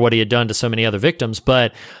to her what he had done to so many other victims.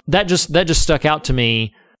 But that just stuck out to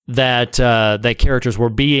me, that that characters were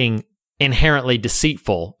being inherently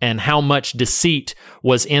deceitful, and how much deceit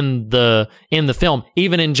was in the film,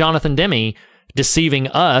 even in Jonathan Demme deceiving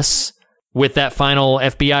us with that final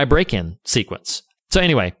FBI break-in sequence. So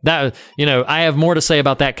anyway, that, you know, I have more to say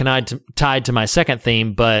about that tied to my second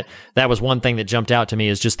theme, but that was one thing that jumped out to me,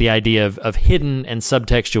 is just the idea of hidden and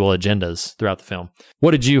subtextual agendas throughout the film.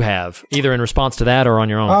 What did you have, either in response to that or on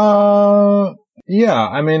your own? Yeah,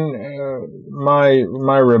 I mean,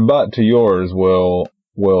 my rebut to yours will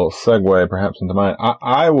segue perhaps into mine.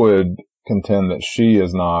 I would contend that she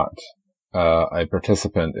is not a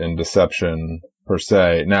participant in deception per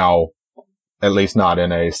se. Now, at least not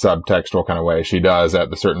in a subtextual kind of way. She does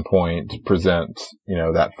at a certain point present, you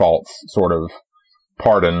know, that false sort of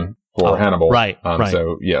pardon for Hannibal. Right.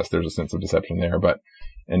 So yes, there's a sense of deception there. But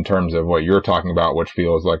in terms of what you're talking about, which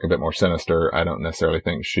feels like a bit more sinister, I don't necessarily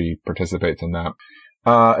think she participates in that.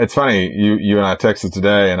 It's funny, you and I texted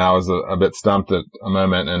today, and I was a bit stumped at a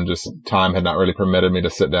moment, and just time had not really permitted me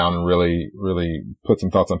to sit down and really put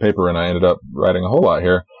some thoughts on paper, and I ended up writing a whole lot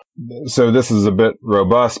here. So this is a bit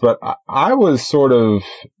robust, but I was sort of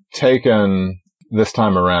taken this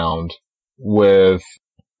time around with,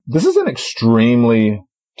 this is an extremely,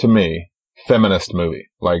 to me, feminist movie.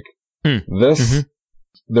 Like, this,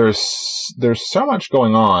 there's so much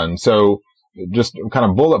going on. So just kind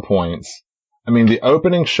of bullet points. I mean, the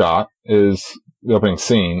opening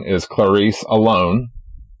scene is Clarice alone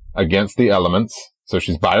against the elements. So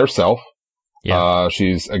she's by herself. Yeah.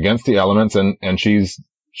 She's against the elements, and she's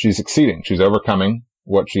succeeding. She's overcoming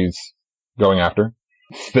what she's going after.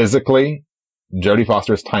 Physically, Jodie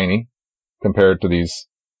Foster is tiny compared to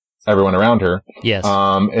everyone around her. Yes.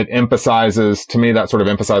 It emphasizes, to me, that sort of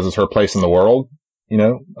emphasizes her place in the world, you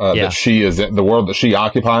know, that she is in the world that she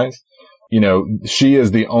occupies. You know, she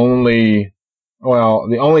is the only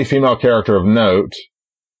female character of note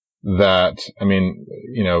that, I mean,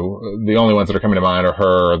 you know, the only ones that are coming to mind are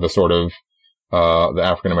her, the sort of, the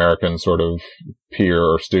African-American sort of peer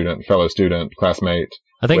or fellow student, classmate.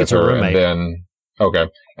 I think it's her roommate. And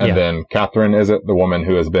then Catherine, is it? The woman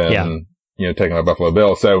who has been, you know, taken by Buffalo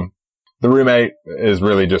Bill. So the roommate is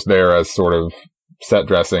really just there as sort of set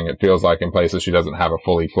dressing. It feels like in places she doesn't have a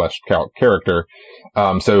fully fleshed out character.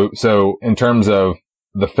 So in terms of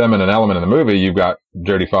the feminine element in the movie, you've got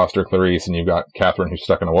Jodie Foster, Clarice, and you've got Catherine, who's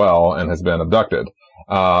stuck in a well and has been abducted.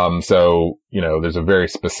 So, you know, there's a very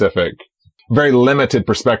specific, very limited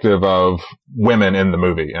perspective of women in the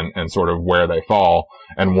movie and sort of where they fall,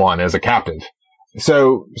 and one is a captive.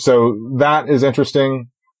 So that is interesting.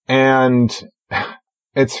 And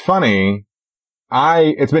it's funny.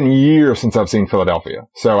 It's been years since I've seen Philadelphia,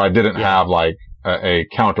 so I didn't have like a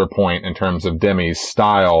counterpoint in terms of Demme's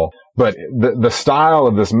style, but the style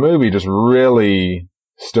of this movie just really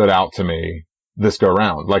stood out to me this go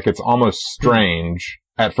round. Like, it's almost strange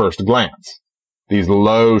at first glance. These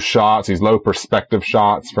low shots, these low perspective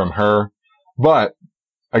shots from her. But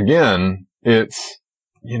again, it's,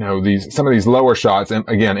 you know, some of these lower shots,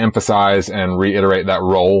 again, emphasize and reiterate that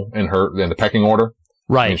role in the pecking order.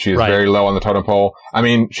 Right. I mean, she's very low on the totem pole. I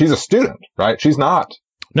mean, she's a student, right? She's not.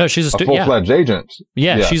 No, she's a full-fledged agent.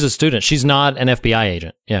 Yeah, she's a student. She's not an FBI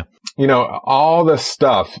agent. Yeah. You know, all this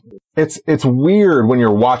stuff, it's weird when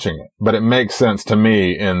you're watching it, but it makes sense to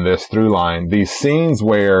me in this through line. These scenes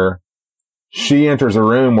where she enters a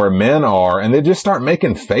room where men are, and they just start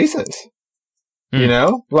making faces. You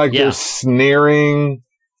know? Like, they're sneering.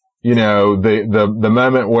 You know, the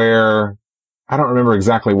moment where, I don't remember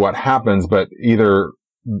exactly what happens, but either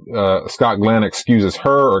Scott Glenn excuses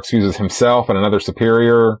her or excuses himself, and another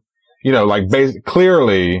superior, you know, like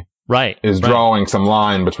clearly is drawing some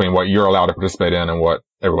line between what you're allowed to participate in and what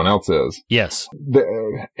everyone else is. Yes.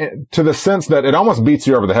 To the sense that it almost beats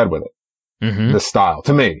you over the head with it. The style,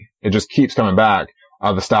 to me, it just keeps coming back.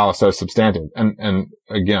 The style is so substantive. And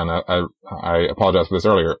again, I apologize for this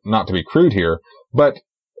earlier, not to be crude here, but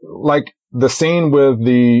like the scene with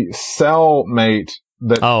the cellmate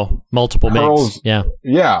that multiple mates.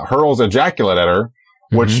 hurls ejaculate at her,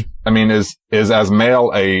 which I mean is as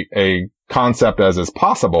male a concept as is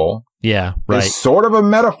possible. Yeah, right. Is sort of a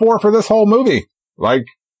metaphor for this whole movie. Like,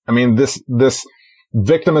 I mean, this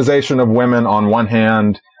victimization of women on one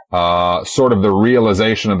hand, sort of the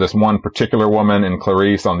realization of this one particular woman in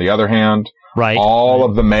Clarice on the other hand. Right. All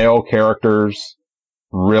of the male characters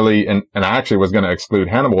really, and I actually was going to exclude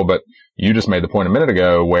Hannibal, but you just made the point a minute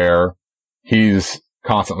ago where he's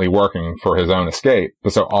constantly working for his own escape.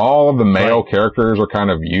 So all of the male characters are kind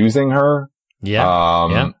of using her.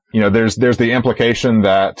 Yeah. You know, there's the implication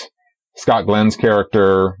that Scott Glenn's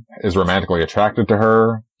character is romantically attracted to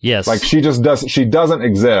her. Yes. Like she doesn't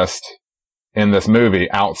exist in this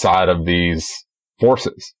movie outside of these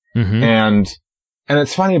forces. Mm-hmm. And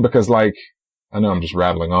it's funny because, like, I know I'm just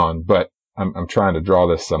rattling on, but I'm trying to draw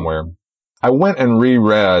this somewhere. I went and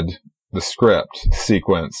reread the script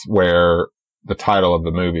sequence where the title of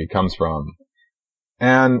the movie comes from.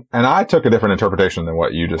 And I took a different interpretation than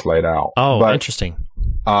what you just laid out. Oh, but, interesting.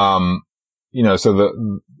 You know,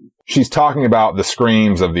 so she's talking about the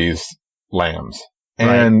screams of these lambs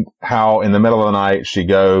and how in the middle of the night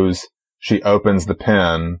she opens the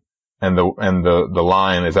pen and the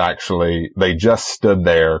lion is actually, they just stood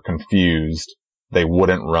there confused. They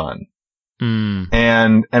wouldn't run. Mm.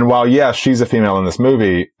 And while, yes, she's a female in this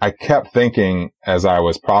movie, I kept thinking as I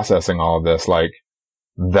was processing all of this, like,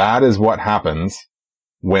 that is what happens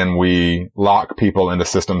when we lock people into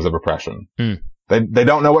systems of oppression. Mm. They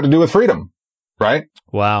don't know what to do with freedom, right?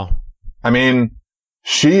 Wow. I mean,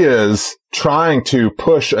 she is trying to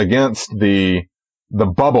push against the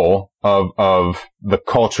bubble of the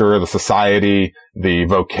culture, the society, the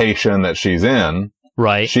vocation that she's in.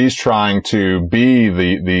 Right. She's trying to be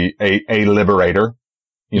a liberator,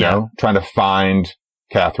 you know, trying to find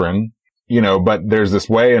Catherine, you know, but there's this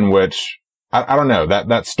way in which I don't know,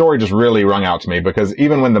 that story just really rung out to me because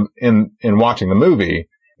even when in watching the movie,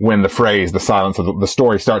 when the phrase, the silence of the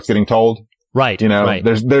story starts getting told. Right. You know,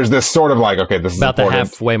 there's this sort of like, okay, this is about important. The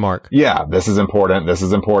halfway mark. Yeah, this is important. This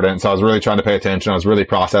is important. So I was really trying to pay attention. I was really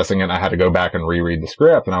processing it. And I had to go back and reread the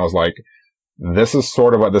script. And I was like, this is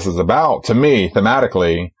sort of what this is about. To me,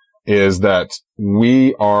 thematically, is that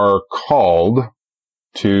we are called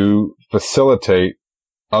to facilitate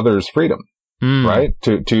others' freedom. Right?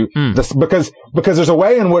 This, because there's a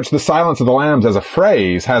way in which the silence of the lambs as a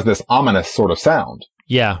phrase has this ominous sort of sound.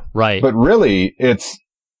 Yeah, right. But really, it's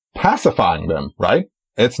pacifying them, right?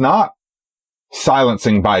 It's not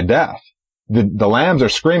silencing by death. The lambs are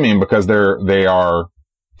screaming because they are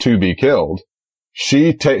to be killed.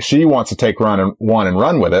 She wants to take one and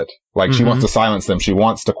run with it. Like she wants to silence them. She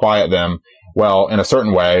wants to quiet them. Well, in a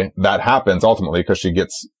certain way, that happens ultimately because she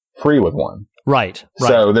gets free with one. Right.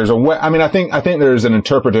 So there's a way, I mean, I think there's an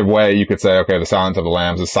interpretive way you could say, okay, the silence of the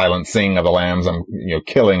lambs is silencing of the lambs. I'm,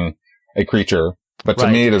 killing a creature. But to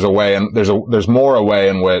me, there's a way, and there's more a way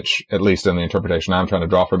in which, at least in the interpretation I'm trying to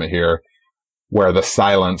draw from it here, where the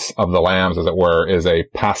silence of the lambs, as it were, is a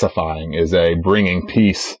pacifying, is a bringing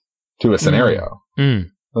peace to a scenario.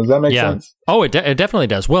 Does that make sense? Oh, it definitely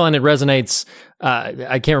does. Well, and it resonates.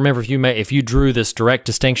 I can't remember if you drew this direct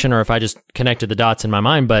distinction or if I just connected the dots in my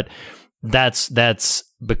mind, but that's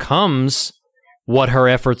becomes what her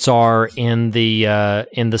efforts are in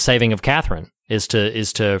the saving of Catherine is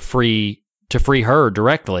to free her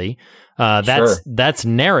directly. That's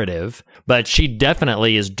narrative, but she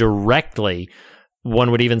definitely is directly,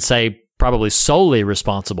 one would even say probably solely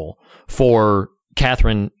responsible for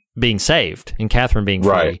Catherine being saved and Catherine being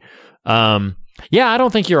free. Yeah, I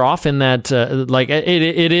don't think you're off in that.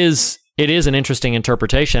 It is an interesting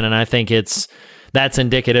interpretation, and I think that's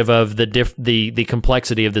indicative of the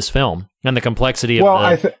complexity of this film and the complexity of.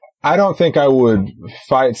 Well, I don't think I would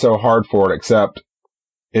fight so hard for it, except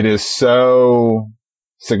it is so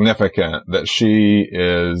significant that she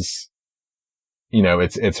is,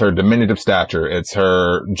 it's her diminutive stature, it's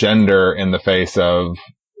her gender in the face of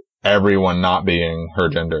everyone not being her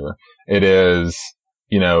gender. It is,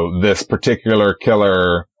 this particular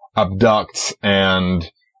killer abducts and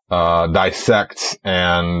dissects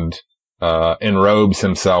and enrobes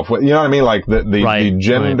himself. You know what I mean? Like the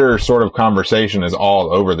gender sort of conversation is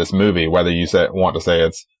all over this movie, whether you want to say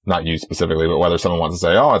it's not you specifically, but whether someone wants to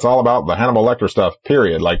say, oh, it's all about the Hannibal Lecter stuff,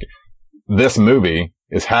 period. Like this movie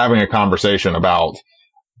is having a conversation about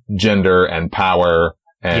gender and power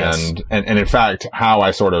and in fact, how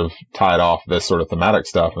I sort of tied off this sort of thematic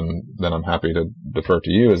stuff, and then I'm happy to defer to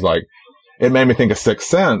you, is like, it made me think of Sixth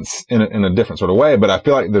Sense in a different sort of way, but I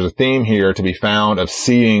feel like there's a theme here to be found of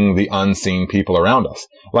seeing the unseen people around us.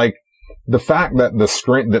 Like the fact that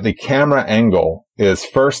the camera angle is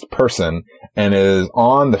first person and is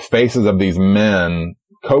on the faces of these men,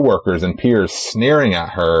 coworkers and peers sneering at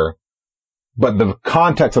her, but the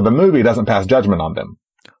context of the movie doesn't pass judgment on them.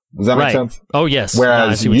 Does that make sense? Oh, yes.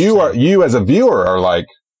 Whereas you as a viewer are like,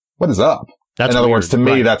 what is up? That's in other weird. words, to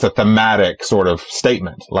me, that's a thematic sort of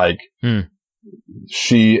statement. Like,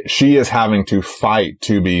 she is having to fight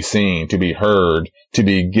to be seen, to be heard, to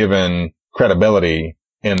be given credibility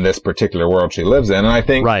in this particular world she lives in. And I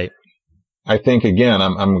think, again,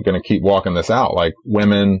 I'm going to keep walking this out. Like,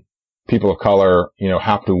 women, people of color,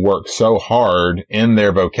 have to work so hard in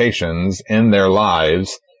their vocations, in their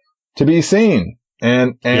lives, to be seen.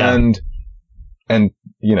 And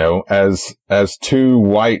as two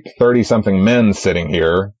white 30-something men sitting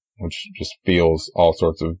here, which just feels all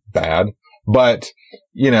sorts of bad, but,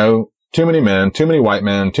 too many men, too many white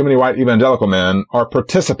men, too many white evangelical men are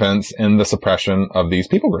participants in the suppression of these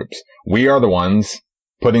people groups. We are the ones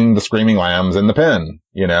putting the screaming lambs in the pen,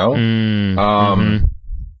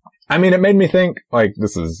 I mean, it made me think, like,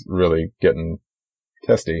 this is really getting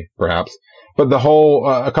testy, perhaps, but the whole,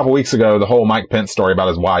 a couple weeks ago, the whole Mike Pence story about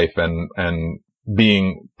his wife and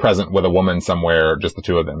being present with a woman somewhere, just the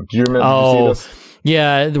two of them. Do you remember? Did you see this?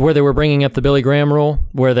 Yeah, where they were bringing up the Billy Graham rule,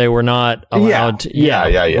 where they were not allowed to.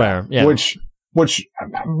 Yeah. Which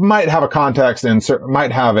might have a context and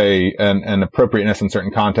might have an appropriateness in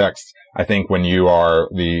certain contexts. I think when you are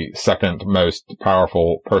the second most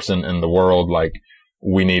powerful person in the world, like,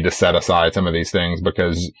 we need to set aside some of these things,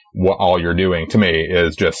 because what all you're doing to me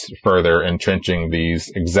is just further entrenching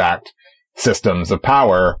these exact systems of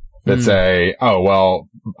power that say, oh, well,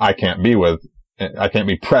 I can't be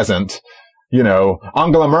present.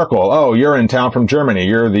 Angela Merkel, oh, you're in town from Germany.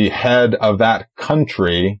 You're the head of that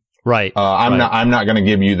country. Right. I'm not going to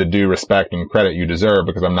give you the due respect and credit you deserve,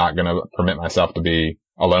 because I'm not going to permit myself to be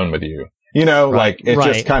alone with you. Like, it's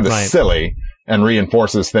just kind of silly and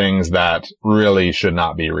reinforces things that really should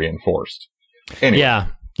not be reinforced. Anyway.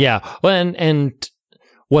 Yeah. Well, and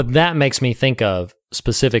what that makes me think of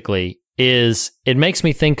specifically is it makes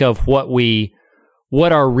me think of what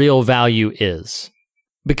our real value is.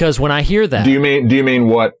 Because when I hear that, do you mean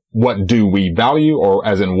what do we value, or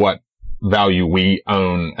as in what value we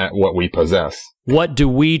own at what we possess? What do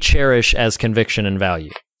we cherish as conviction and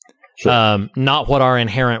value? Sure. Not what our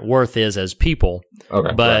inherent worth is as people,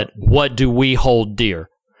 but what do we hold dear?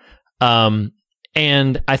 And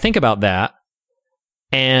I think about that,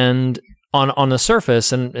 and on the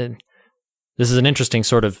surface, and this is an interesting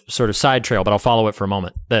sort of side trail, but I'll follow it for a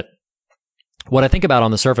moment. That what I think about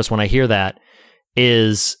on the surface when I hear that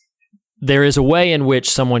is there is a way in which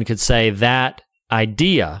someone could say that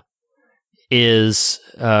idea is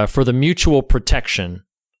for the mutual protection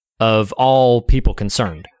of all people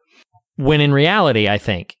concerned. When in reality, I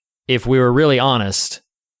think, if we were really honest,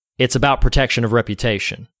 it's about protection of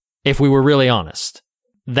reputation. If we were really honest,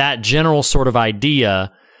 that general sort of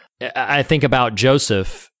idea, I think about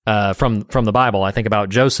Joseph from the Bible. I think about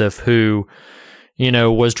Joseph, who,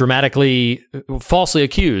 was dramatically falsely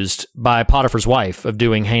accused by Potiphar's wife of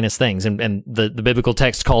doing heinous things. And the biblical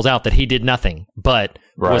text calls out that he did nothing, but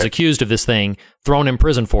was accused of this thing, thrown in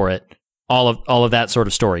prison for it. All of that sort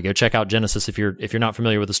of story. Go check out Genesis if you're not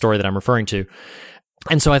familiar with the story that I'm referring to.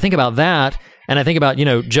 And so I think about that, and I think about,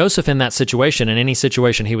 Joseph in that situation, and any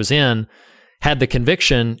situation he was in, had the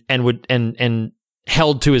conviction and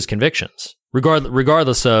held to his convictions,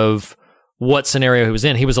 regardless of what scenario he was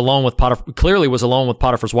in. He was alone with clearly was alone with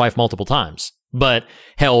Potiphar's wife multiple times, but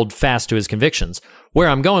held fast to his convictions. Where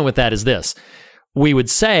I'm going with that is this. We would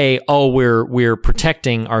say, oh, we're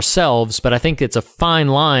protecting ourselves, but I think it's a fine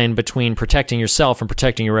line between protecting yourself and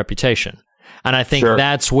protecting your reputation. And I think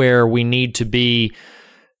that's where we need to be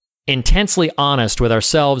intensely honest with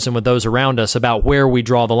ourselves and with those around us about where we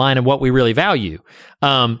draw the line and what we really value.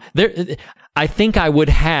 I think I would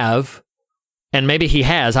have, and maybe he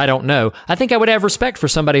has, I don't know. I think I would have respect for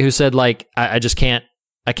somebody who said, like, I can't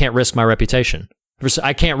risk my reputation.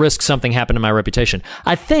 I can't risk something happening to my reputation.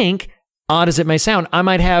 I think, odd as it may sound, I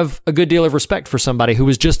might have a good deal of respect for somebody who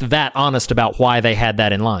was just that honest about why they had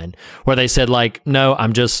that in line, where they said, like, no,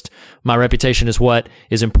 my reputation is what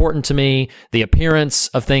is important to me. The appearance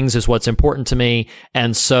of things is what's important to me.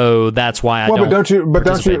 And so that's why but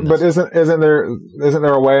isn't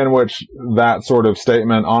there a way in which that sort of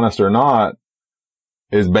statement, honest or not,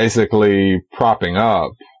 is basically propping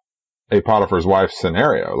up a Potiphar's wife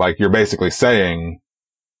scenario? Like, you're basically saying,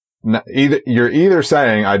 you're either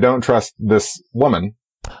saying, I don't trust this woman,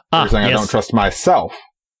 or you're saying, I don't trust myself,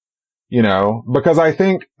 because I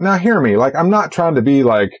think, now hear me, like, I'm not trying to be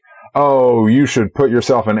like, oh, you should put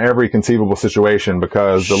yourself in every conceivable situation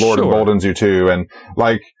because the Lord emboldens you to. And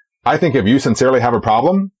like, I think if you sincerely have a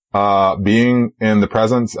problem, being in the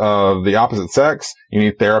presence of the opposite sex, you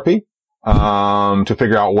need therapy, to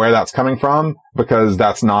figure out where that's coming from, because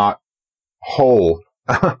that's not whole.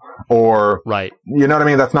 Or, you know what I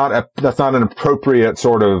mean? That's not an appropriate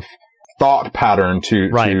sort of thought pattern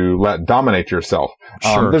to let dominate yourself.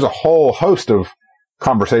 There's a whole host of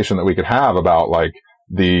conversation that we could have about like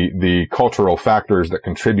the cultural factors that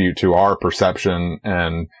contribute to our perception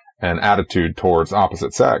and attitude towards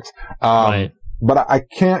opposite sex. But I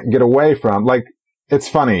can't get away from, like, it's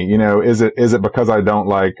funny, you know, is it because I don't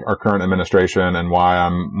like our current administration and why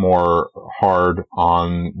I'm more hard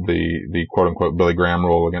on the quote unquote Billy Graham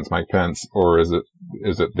rule against Mike Pence, or is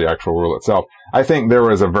it the actual rule itself? I think there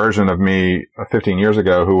was a version of me 15 years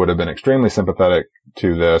ago who would have been extremely sympathetic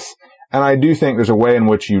to this. And I do think there's a way in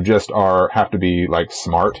which you just have to be like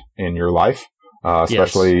smart in your life,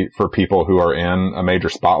 especially for people who are in a major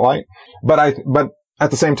spotlight. But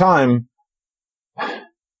at the same time,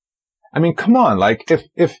 I mean, come on, like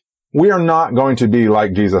if we are not going to be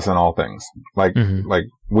like Jesus in all things, like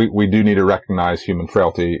we do need to recognize human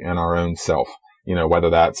frailty in our own self, you know, whether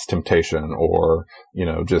that's temptation or, you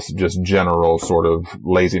know, just general sort of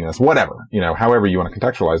laziness, whatever, you know, however you want to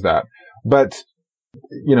contextualize that. But,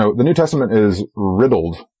 you know, the New Testament is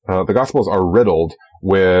riddled, the Gospels are riddled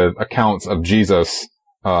with accounts of Jesus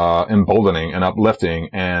emboldening and uplifting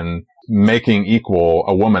and making equal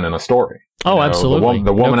a woman in a story. Oh, absolutely.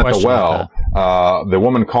 The woman at the well, the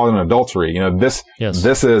woman caught in adultery. You know, this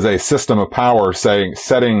is a system of power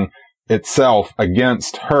setting itself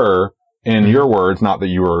against her, in your words, not that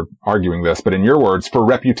you were arguing this, but in your words, for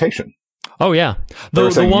reputation. Oh, yeah. They're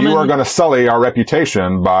saying, you are going to sully our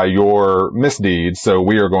reputation by your misdeeds, so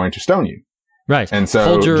we are going to stone you. Right. And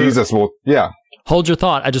so Jesus will, Hold your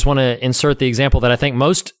thought. I just want to insert the example that I think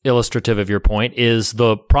most illustrative of your point is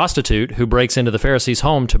the prostitute who breaks into the Pharisee's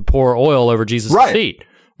home to pour oil over Jesus' feet.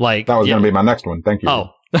 Like, that was going to be my next one. Thank you. Oh.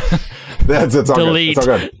 It's all delete.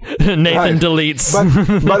 Good. It's all good. Nathan deletes.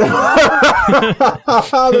 But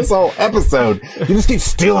this whole episode, you just keep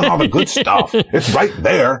stealing all the good stuff. It's right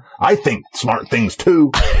there. I think smart things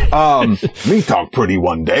too. Me talk pretty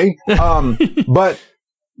one day.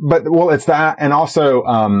 But well, it's that, and also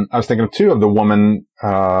I was thinking too of the woman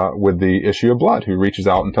with the issue of blood who reaches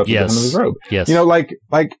out and touches the hem of his robe. Yes. You know, like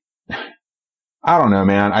I don't know,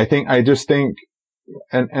 man. I just think,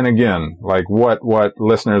 and again, like what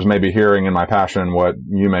listeners may be hearing in my passion, what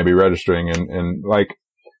you may be registering, and like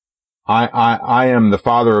I am the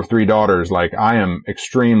father of 3 daughters. Like, I am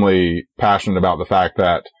extremely passionate about the fact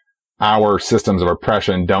that our systems of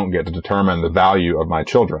oppression don't get to determine the value of my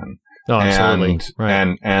children. Oh, absolutely.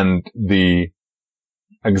 And the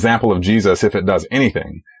example of Jesus, if it does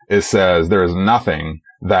anything, says there is nothing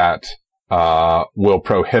that will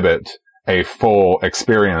prohibit a full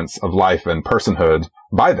experience of life and personhood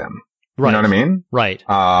by them. Right. You know what I mean? Right.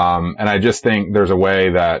 And I just think there's a way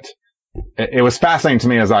that it was fascinating to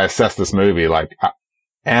me as I assessed this movie. Like,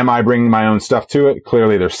 am I bringing my own stuff to it?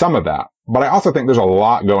 Clearly there's some of that. But I also think there's a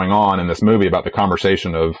lot going on in this movie about the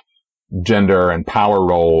conversation of gender and power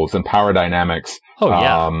roles and power dynamics. Oh,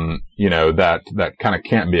 yeah. You know, that kind of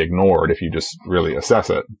can't be ignored if you just really assess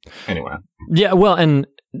it. Anyway. Yeah. Well, and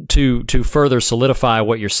to further solidify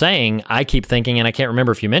what you're saying, I keep thinking, and I can't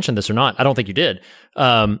remember if you mentioned this or not. I don't think you did.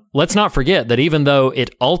 Let's not forget that even though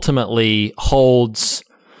it ultimately holds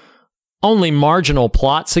only marginal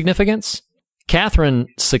plot significance, Catherine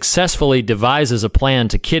successfully devises a plan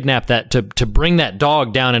to kidnap that, to bring that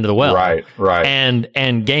dog down into the well. Right.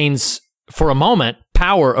 And gains, for a moment,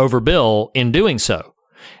 power over Bill in doing so.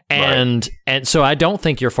 And so I don't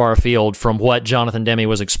think you're far afield from what Jonathan Demme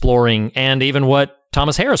was exploring, and even what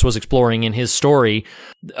Thomas Harris was exploring in his story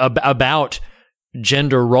about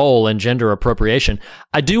gender role and gender appropriation.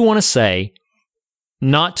 I do want to say,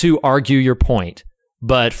 not to argue your point,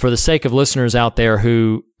 but for the sake of listeners out there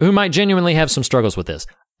who might genuinely have some struggles with this,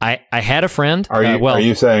 I had a friend. Are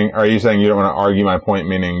you saying you don't want to argue my point,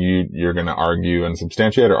 meaning you're going to argue and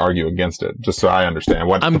substantiate, or argue against it? Just so I understand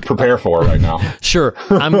what to prepare for right now. Sure,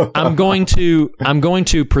 I'm going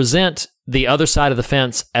to present the other side of the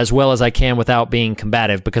fence as well as I can without being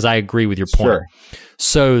combative, because I agree with your point. Sure.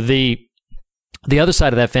 So the other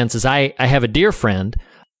side of that fence is I have a dear friend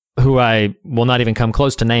who I will not even come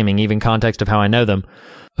close to naming, even context of how I know them,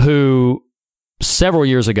 who several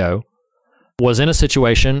years ago was in a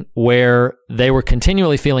situation where they were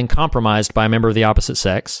continually feeling compromised by a member of the opposite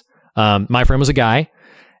sex. My friend was a guy,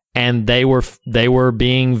 and they were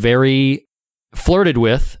being very flirted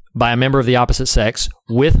with by a member of the opposite sex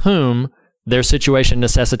with whom their situation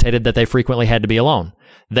necessitated that they frequently had to be alone.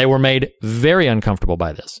 They were made very uncomfortable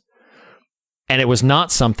by this. And it was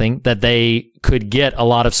not something that they could get a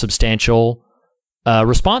lot of substantial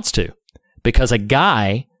response to, because a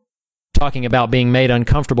guy talking about being made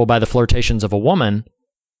uncomfortable by the flirtations of a woman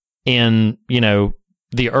in,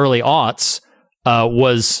 the early aughts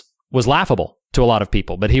was laughable. to a lot of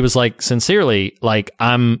people, but he was like, sincerely, like,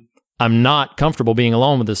 I'm not comfortable being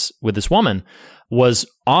alone with this woman, was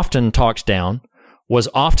often talked down, was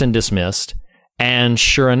often dismissed, and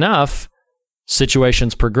sure enough,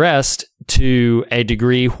 situations progressed to a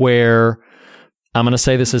degree where, I'm going to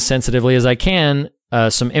say this as sensitively as I can,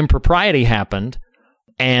 some impropriety happened,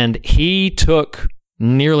 and he took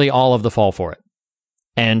nearly all of the fall for it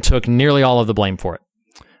and took nearly all of the blame for it.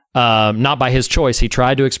 Not by his choice. He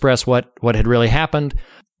tried to express what had really happened,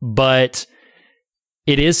 but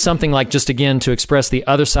it is something like, just again, to express the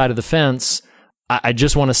other side of the fence, I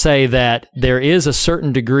just want to say that there is a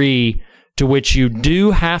certain degree to which you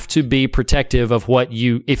do have to be protective of what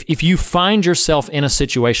you, if you find yourself in a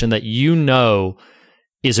situation that you know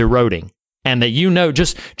is eroding, and that you know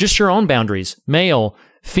just your own boundaries, male,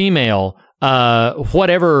 female,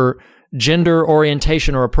 whatever gender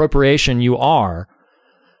orientation or appropriation you are,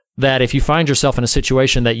 that if you find yourself in a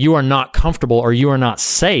situation that you are not comfortable or you are not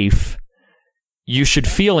safe, you should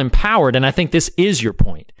feel empowered. And I think this is your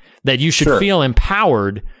point, that you should feel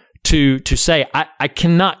empowered to say, I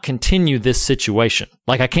cannot continue this situation.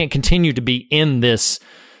 Like, I can't continue to be in this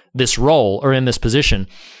role or in this position.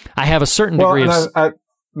 I have a certain degree of...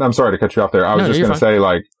 I'm sorry to cut you off there. I was just going to say,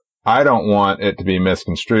 like, I don't want it to be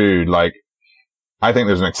misconstrued. Like, I think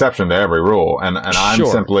there's an exception to every rule. And I'm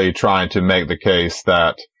simply trying to make the case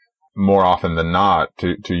that more often than not,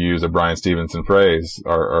 to use a Brian Stevenson phrase,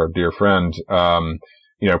 our dear friend,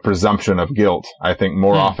 presumption of guilt. I think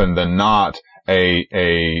more often than not,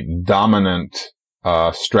 a dominant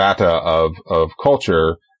strata of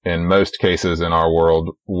culture, in most cases in our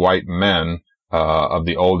world, white men of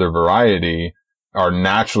the older variety, are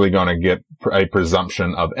naturally going to get a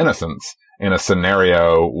presumption of innocence in a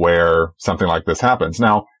scenario where something like this happens.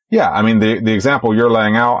 Now, yeah, I mean, the example you're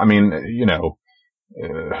laying out, I mean,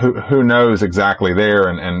 who knows exactly there,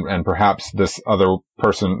 and perhaps this other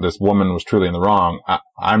person, this woman, was truly in the wrong.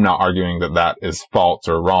 I'm not arguing that is false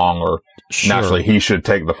or wrong, or naturally he should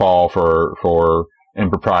take the fall for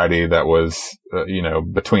impropriety that was,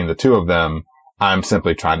 between the two of them. I'm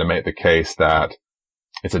simply trying to make the case that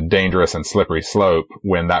it's a dangerous and slippery slope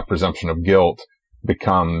when that presumption of guilt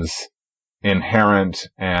becomes inherent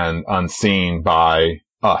and unseen by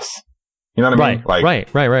us. You know what I mean? Like,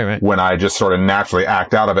 right. When I just sort of naturally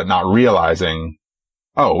act out of it, not realizing,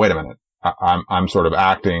 oh, wait a minute, I'm sort of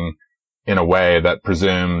acting in a way that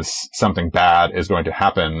presumes something bad is going to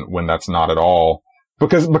happen when that's not at all.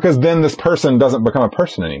 Because then this person doesn't become a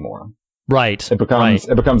person anymore. Right. It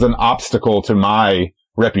becomes an obstacle to my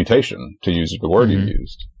reputation, to use the word you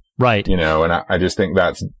used. Right. And I just think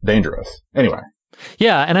that's dangerous. Anyway.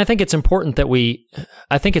 Yeah, and I think it's important that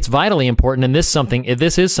I think it's vitally important, and this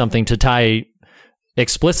is something to tie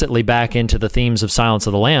explicitly back into the themes of Silence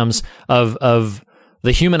of the Lambs, of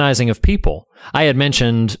the humanizing of people. I had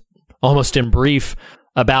mentioned almost in brief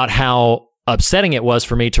about how upsetting it was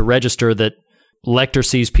for me to register that Lecter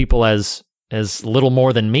sees people as little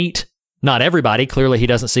more than meat. Not everybody. Clearly, he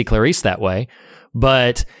doesn't see Clarice that way,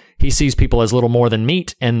 but he sees people as little more than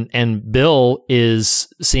meat, and Bill is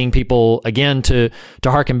seeing people, again, to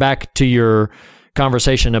harken back to your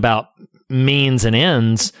conversation about means and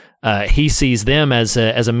ends. He sees them as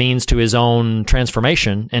a means to his own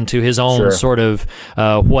transformation and to his own sort of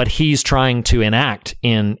what he's trying to enact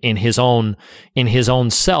in his own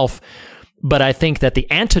self. But I think that the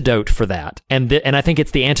antidote for that, and I think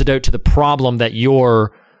it's the antidote to the problem that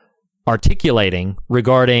you're articulating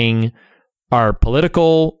regarding our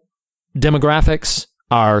political demographics,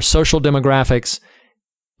 our social demographics,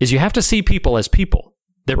 is you have to see people as people.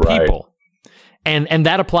 They're people. And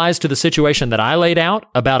that applies to the situation that I laid out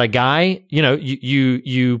about a guy.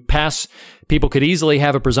 You pass, people could easily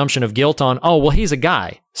have a presumption of guilt on, oh, well, he's a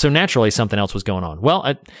guy, so naturally something else was going on.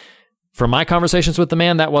 Well, from my conversations with the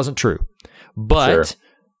man, that wasn't true. But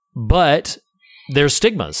there's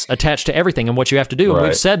stigmas attached to everything, and what you have to do, and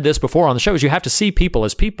we've said this before on the show, is you have to see people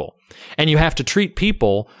as people, and you have to treat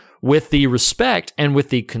people with the respect and with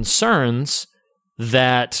the concerns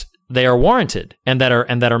that they are warranted and that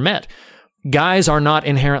are met. Guys are not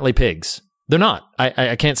inherently pigs. They're not.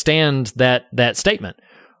 I can't stand that statement.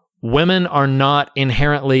 Women are not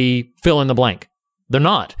inherently fill in the blank. They're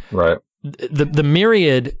not. Right. The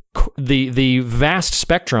myriad, the vast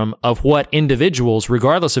spectrum of what individuals,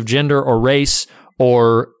 regardless of gender or race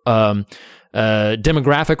or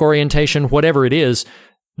demographic orientation, whatever it is,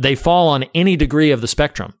 they fall on any degree of the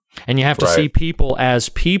spectrum. And you have to see people as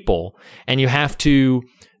people, and you have to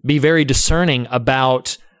be very discerning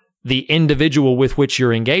about the individual with which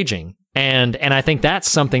you're engaging. And I think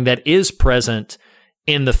that's something that is present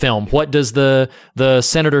in the film. What does the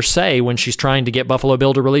senator say when she's trying to get Buffalo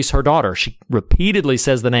Bill to release her daughter? She repeatedly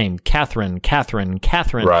says the name Catherine, Catherine,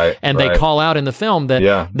 Catherine. Right. And they call out in the film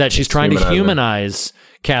that she's trying to humanize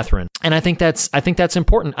Catherine. And I think that's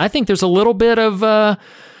important. I think there's a little bit of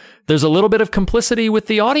complicity with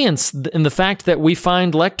the audience in the fact that we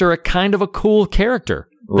find Lecter a kind of a cool character.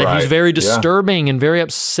 That he's very disturbing and very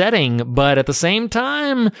upsetting, but at the same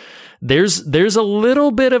time, there's a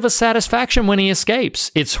little bit of a satisfaction when he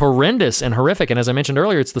escapes. It's horrendous and horrific, and as I mentioned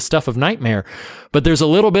earlier, it's the stuff of nightmare. But there's a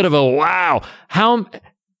little bit of a wow.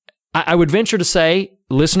 I would venture to say,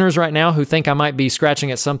 listeners right now who think I might be scratching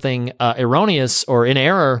at something erroneous or in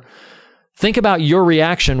error, think about your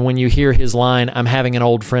reaction when you hear his line, "I'm having an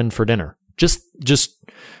old friend for dinner." Just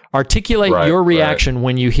articulate your reaction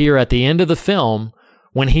when you hear at the end of the film,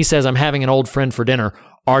 when he says, "I'm having an old friend for dinner."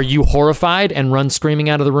 Are you horrified and run screaming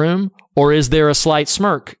out of the room? Or is there a slight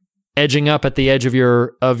smirk edging up at the edge of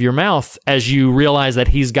your mouth as you realize that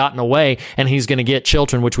he's gotten away and he's going to get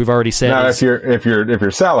Chiltern, which we've already said. Now, if you're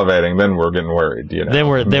salivating, then we're getting worried. You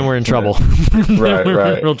know? Then we're in trouble. Right.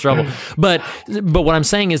 We're in real trouble. But what I'm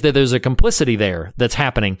saying is that there's a complicity there that's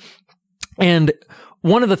happening. And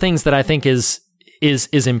one of the things that I think is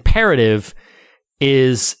imperative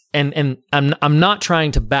is, and I'm not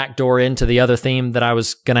trying to backdoor into the other theme that I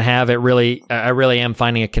was going to have. I really am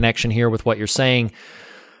finding a connection here with what you're saying.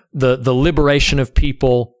 The liberation of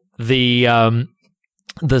people, the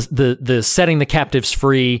setting the captives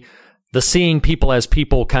free, the seeing people as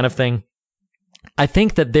people kind of thing. I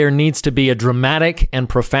think that there needs to be a dramatic and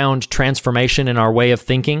profound transformation in our way of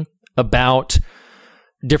thinking about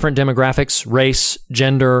different demographics, race,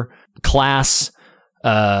 gender, class,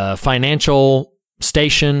 financial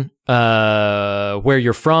station, where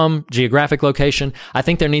you're from, geographic location. I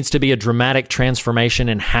think there needs to be a dramatic transformation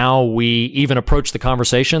in how we even approach the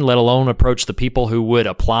conversation, let alone approach the people who would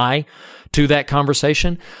apply to that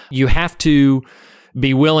conversation. You have to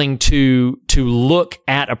be willing to look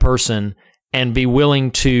at a person and be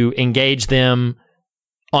willing to engage them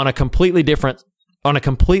on a completely different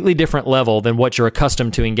level than what you're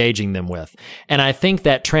accustomed to engaging them with. And I think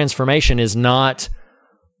that transformation is not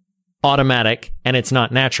automatic and it's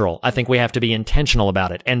not natural. I think we have to be intentional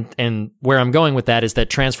about it. And where I'm going with that is that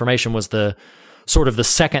transformation was the sort of the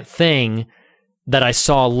second thing that I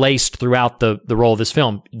saw laced throughout the role of this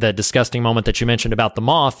film. The disgusting moment that you mentioned about the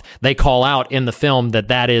moth, they call out in the film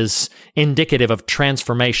that is indicative of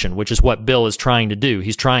transformation, which is what Bill is trying to do.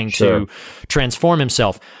 He's trying to transform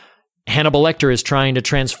himself. Hannibal Lecter is trying to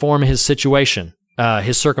transform his situation,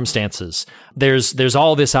 his circumstances. There's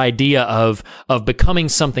all this idea of becoming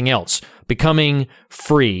something else, becoming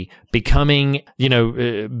free, becoming,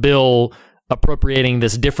 Bill appropriating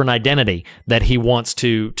this different identity that he wants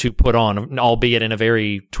to put on, albeit in a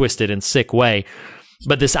very twisted and sick way.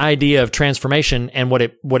 But this idea of transformation and what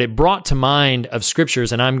it brought to mind of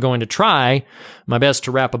scriptures, and I'm going to try my best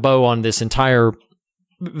to wrap a bow on this entire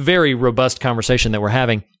very robust conversation that we're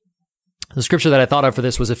having. The scripture that I thought of for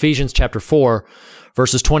this was Ephesians chapter 4,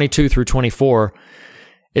 verses 22 through 24.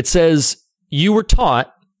 It says, "You were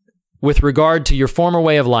taught, with regard to your former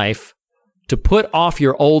way of life, to put off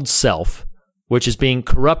your old self, which is being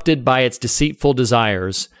corrupted by its deceitful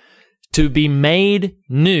desires, to be made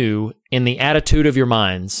new in the attitude of your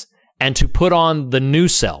minds, and to put on the new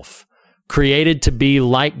self, created to be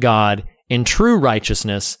like God in true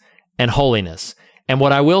righteousness and holiness." And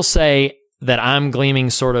what I will say that I'm gleaming,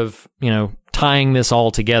 sort of, tying this all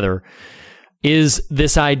together, is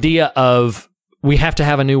this idea of we have to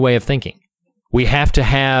have a new way of thinking. We have to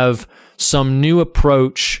have some new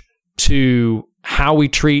approach to how we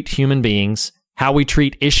treat human beings, how we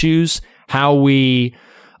treat issues, how we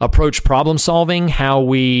approach problem solving, how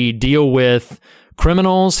we deal with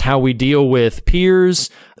criminals, how we deal with peers,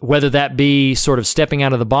 whether that be sort of stepping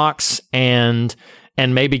out of the box and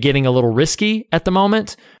maybe getting a little risky at the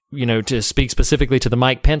moment. To speak specifically to the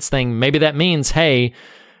Mike Pence thing, maybe that means, hey,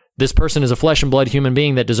 this person is a flesh and blood human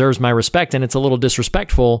being that deserves my respect, and it's a little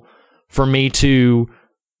disrespectful for me to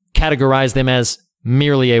categorize them as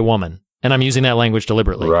merely a woman. And I'm using that language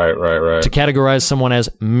deliberately. Right. To categorize someone as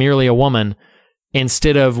merely a woman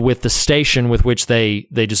instead of with the station with which they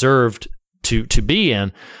deserved to be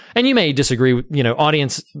in. And you may disagree,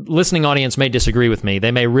 listening audience may disagree with me.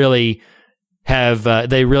 They may really have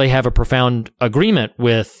a profound agreement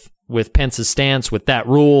with Pence's stance, with that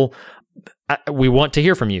rule. We want to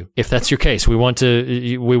hear from you if that's your case. We want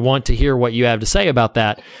to hear what you have to say about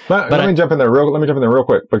that. Let me jump in there real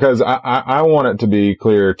quick, because I want it to be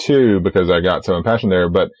clear too, because I got so impassioned there,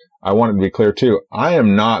 but I want it to be clear too. I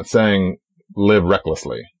am not saying live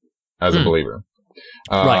recklessly as a believer.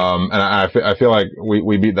 Right. And I feel like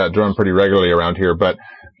we beat that drum pretty regularly around here, but,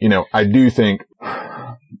 you know, I do think,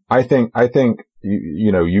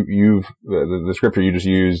 you've, the scripture you just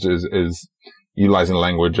used is utilizing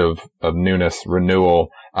language of newness, renewal.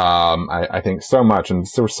 I think so much, and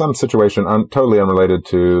there was some situation totally unrelated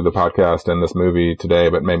to the podcast and this movie today,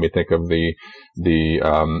 but made me think of the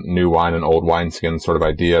new wine and old wineskin sort of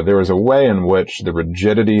idea. There is a way in which the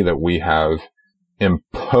rigidity that we have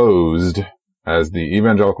imposed as the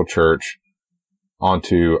evangelical church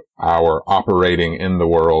onto our operating in the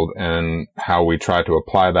world and how we try to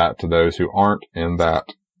apply that to those who aren't in that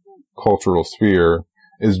cultural sphere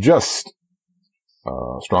is just,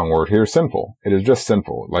 strong word here, sinful. It is just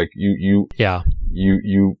sinful. Like you,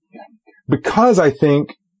 because I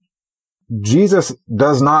think Jesus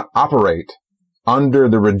does not operate under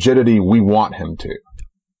the rigidity we want him to.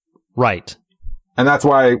 Right. And that's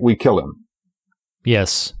why we kill him.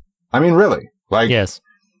 Yes. I mean, really, like, yes.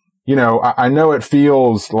 You know, I know it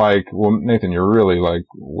feels like, well, Nathan, you're really like,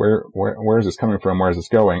 where is this coming from? Where is this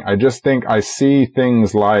going? I just think I see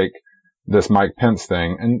things like this Mike Pence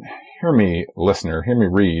thing, and hear me, listener, hear me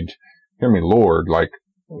read, hear me, Lord, like,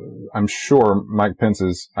 I'm sure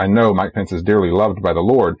I know Mike Pence is dearly loved by the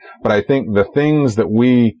Lord, but I think the things that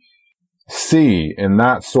we see in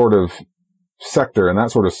that sort of sector, in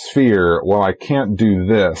that sort of sphere, well, I can't do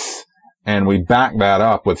this, and we back that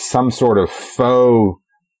up with some sort of faux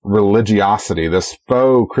religiosity, this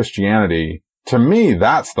faux Christianity, to me,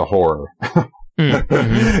 that's the horror.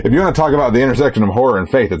 If you want to talk about the intersection of horror and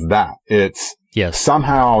faith, it's that. It's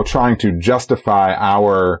somehow trying to justify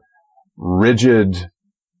our rigid,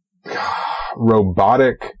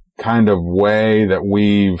 robotic kind of way that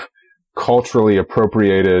we've culturally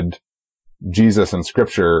appropriated Jesus in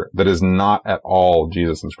Scripture that is not at all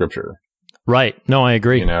Jesus in Scripture. Right. No, I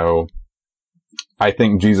agree. You know, I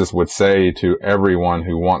think Jesus would say to everyone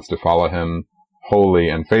who wants to follow him wholly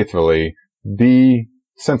and faithfully, be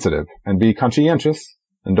sensitive and be conscientious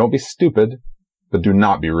and don't be stupid, but do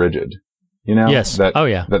not be rigid. You know? Yes.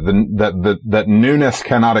 That newness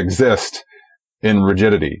cannot exist in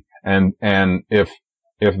rigidity. And if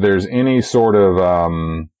there's any sort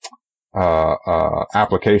of,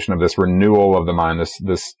 application of this renewal of the mind,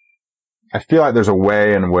 this, I feel like there's a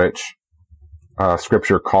way in which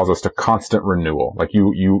Scripture calls us to constant renewal. Like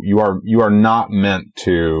you are not meant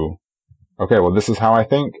to, okay, well, this is how I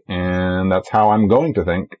think, and that's how I'm going to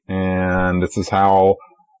think, and this is how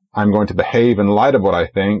I'm going to behave in light of what I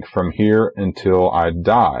think from here until I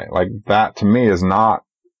die. Like, that to me is not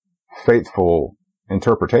faithful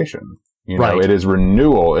interpretation. You know, it is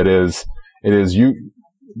renewal. It is you,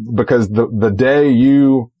 because the day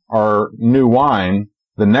you are new wine,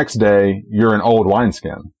 the next day you're an old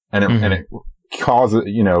wineskin, and it causes,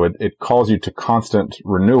 you know, it calls you to constant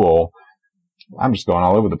renewal. I'm just going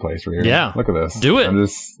all over the place right here. Yeah. Look at this. Do it.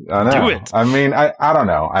 I know. Do it. I mean, I don't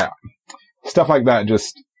know. Stuff like that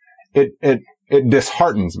just, it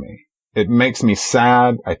disheartens me. It makes me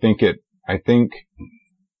sad. I think it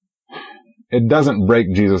doesn't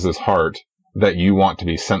break Jesus's heart that you want to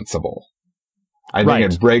be sensible. I think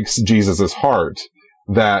it breaks Jesus's heart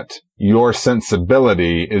that your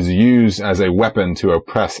sensibility is used as a weapon to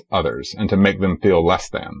oppress others and to make them feel less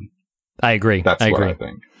than. I agree. That's what I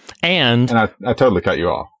think. And I totally cut you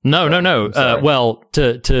off. No. Well,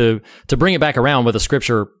 to bring it back around with a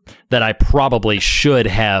scripture that I probably should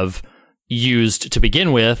have used to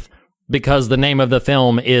begin with, because the name of the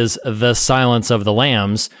film is The Silence of the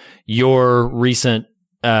Lambs, your recent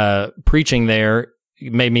preaching there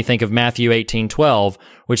made me think of Matthew 18:12,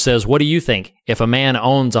 which says, "What do you think? If a man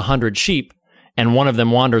owns 100 sheep and one of them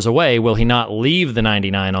wanders away, will he not leave the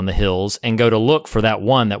 99 on the hills and go to look for that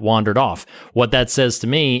one that wandered off?" What that says to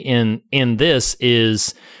me in this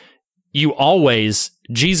is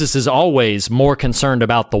Jesus is always more concerned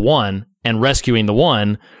about the one and rescuing the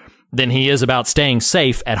one than he is about staying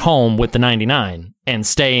safe at home with the 99 and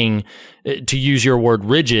staying, to use your word,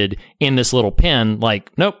 rigid in this little pen, like,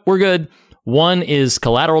 nope, we're good. One is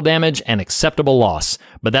collateral damage and acceptable loss,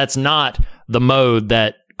 but that's not the mode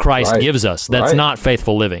that Christ gives us. That's not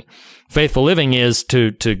faithful living. Faithful living is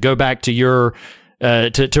to go back to your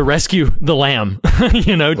to rescue the lamb,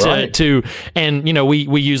 you know, and you know,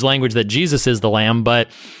 we use language that Jesus is the lamb, but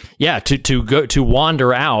yeah, to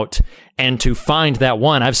wander out and to find that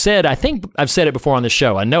one. I think I've said it before on the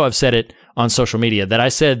show. I know I've said it on social media that I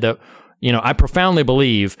said that, you know, I profoundly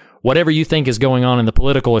believe whatever you think is going on in the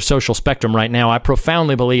political or social spectrum right now, I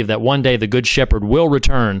profoundly believe that one day the Good Shepherd will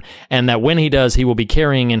return, and that when he does, he will be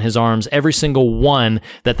carrying in his arms every single one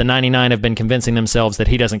that the 99 have been convincing themselves that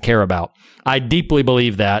he doesn't care about. I deeply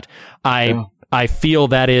believe that. I feel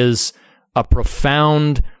that is a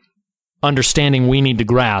profound understanding we need to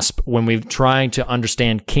grasp when we try to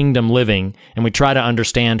understand kingdom living, and we try to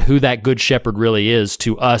understand who that good shepherd really is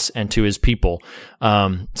to us and to his people.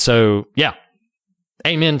 So yeah,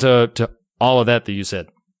 amen to all of that you said.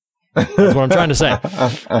 That's what I'm trying to say.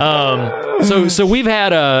 So we've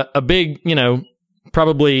had a big,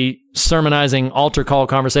 probably sermonizing altar call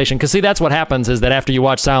conversation, because see, that's what happens is that after you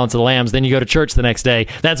watch Silence of the Lambs, then you go to church the next day.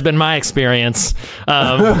 That's been my experience,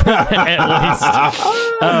 at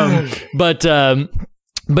least.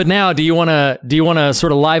 But now, do you want to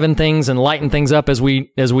sort of liven things and lighten things up as we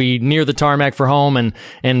near the tarmac for home and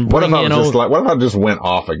what bring in? What if I just went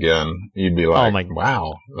off again? You'd be like, oh my,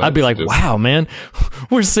 wow. I'd be like, wow, man.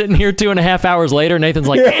 We're sitting here 2.5 hours later. Nathan's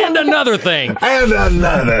like, and another thing, and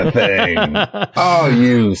another thing. Oh,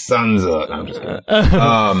 you sons of! I'm just kidding.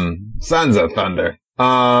 Sons of thunder.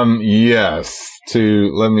 Yes.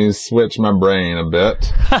 Let me switch my brain a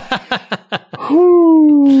bit.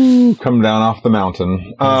 Whoo, come down off the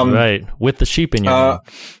mountain. That's right, with the sheep in your hand.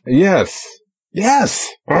 Yes.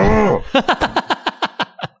 Oh.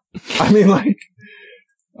 I mean, like,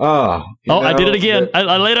 I did it again.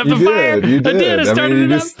 I laid up the fire. You did. I did. I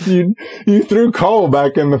started it up. You threw coal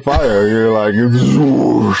back in the fire. You're like,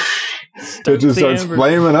 whoosh. It just starts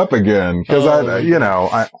flaming up again. Because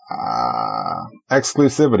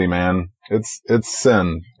exclusivity, man. It's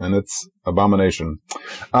sin and it's abomination.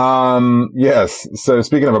 Yes. So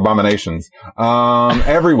speaking of abominations,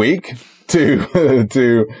 every week to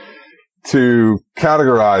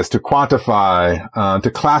categorize, to quantify,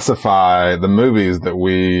 to classify the movies that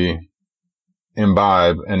we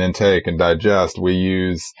imbibe and intake and digest, we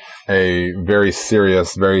use a very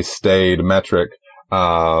serious, very staid metric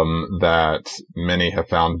that many have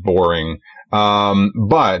found boring.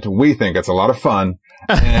 But we think it's a lot of fun.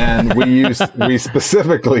 And we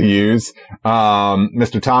specifically use,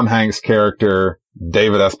 Mr. Tom Hanks' character,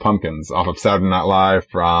 David S. Pumpkins, off of Saturday Night Live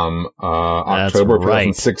from, October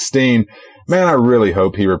 2016. Man, I really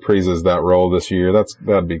hope he reprises that role this year.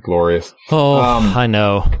 That'd be glorious. Oh, I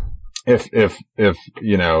know. If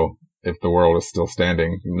the world is still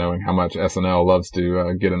standing, knowing how much SNL loves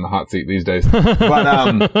to, get in the hot seat these days.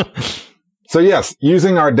 But, so yes,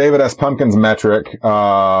 using our David S. Pumpkins metric,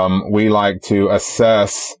 we like to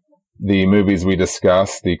assess the movies we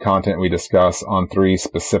discuss, the content we discuss, on 3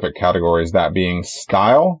 specific categories, that being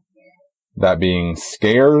style, that being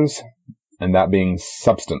scares, and that being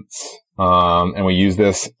substance. And we use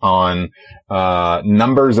this on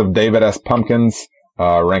numbers of David S. Pumpkins,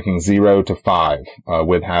 ranking 0 to 5,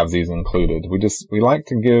 with halvesies included. We like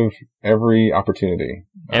to give every opportunity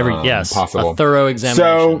possible, a thorough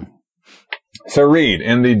examination. So Reed,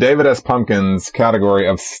 in the David S. Pumpkins category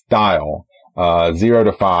of style, 0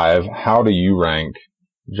 to 5, how do you rank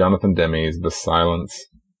Jonathan Demme's The Silence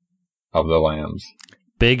of the Lambs?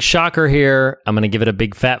 Big shocker here. I'm going to give it a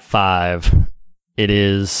big fat 5. It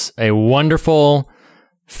is a wonderful,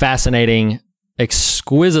 fascinating,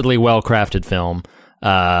 exquisitely well-crafted film.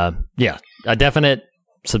 A definite,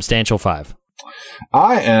 substantial 5.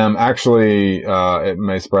 I am actually, it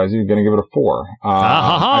may surprise you, going to give it a 4.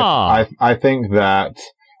 I think that,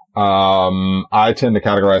 I tend to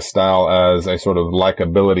categorize style as a sort of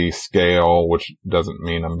likability scale, which doesn't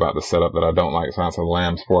mean I'm about to set up that I don't like Silence of the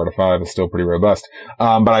Lambs. 4 out of 5 is still pretty robust.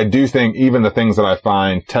 But I do think even the things that I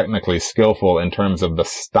find technically skillful in terms of the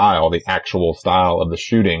style, the actual style of the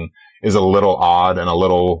shooting, is a little odd and a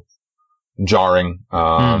little jarring,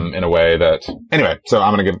 in a way that, anyway, so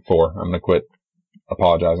I'm going to give it 4. I'm going to quit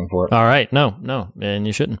apologizing for it. All right. No, and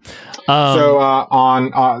you shouldn't. After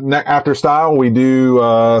style, we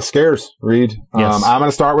do, scares, Reed. Yes. I'm going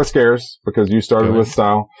to start with scares because you started with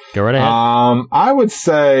style. Go right ahead. I would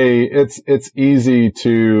say it's easy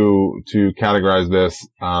to categorize this.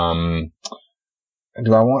 Do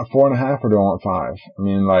I want 4.5 or do I want 5? I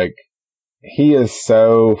mean, like, he is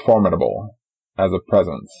so formidable as a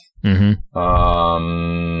presence. Mm-hmm.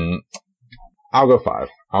 I'll go 5.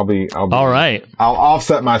 I'll be all right. I'll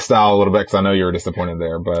offset my style a little bit because I know you were disappointed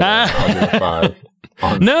there, but I'll do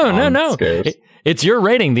 5. No. Scares. It's your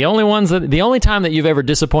rating. The only time that you've ever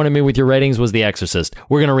disappointed me with your ratings was The Exorcist.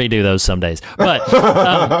 We're gonna redo those some days, but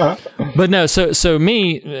no. So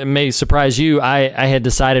me, it may surprise you. I had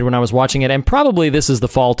decided when I was watching it, and probably this is the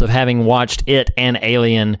fault of having watched it and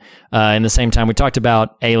Alien in the same time. We talked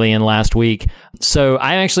about Alien last week, so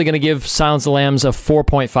I'm actually going to give Silence of the Lambs a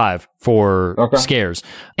 4.5 for scares,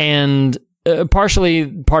 and partially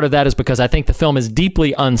part of that is because I think the film is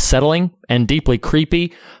deeply unsettling and deeply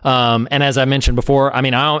creepy. And as I mentioned before, I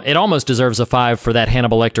mean, it almost deserves a 5 for that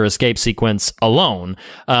Hannibal Lecter escape sequence alone.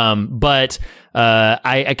 But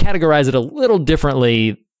I categorize it a little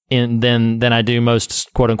differently than I do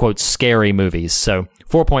most quote unquote scary movies. So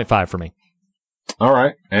 4.5 for me. All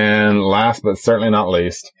right. And last but certainly not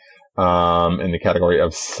least, in the category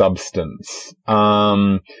of substance,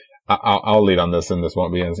 I'll lead on this, and this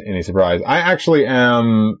won't be any surprise. I actually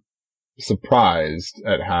am surprised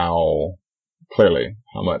at how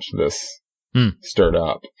much this stirred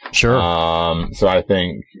up. Sure. So I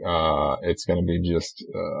think it's going to be just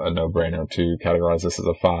a no-brainer to categorize this as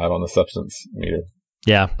a 5 on the substance meter.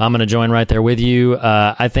 Yeah, I'm going to join right there with you.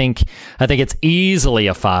 I think it's easily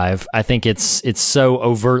a 5. I think it's so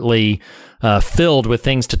overtly filled with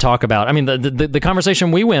things to talk about. I mean, the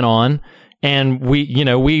conversation we went on, and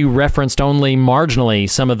we referenced only marginally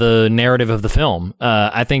some of the narrative of the film.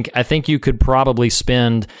 I think you could probably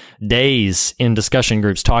spend days in discussion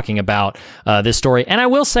groups talking about this story. And I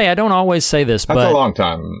will say, I don't always say this, but that's a long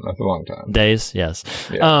time. Days, yes.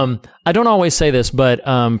 Yeah. I don't always say this, but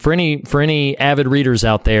for any avid readers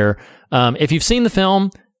out there, if you've seen the film,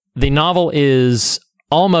 the novel is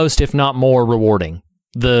almost, if not more, rewarding.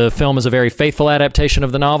 The film is a very faithful adaptation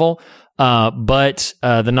of the novel. But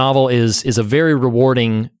the novel is a very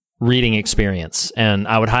rewarding reading experience, and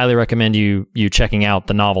I would highly recommend you checking out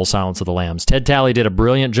the novel Silence of the Lambs. Ted Talley did a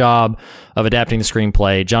brilliant job of adapting the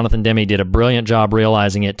screenplay. Jonathan Demme did a brilliant job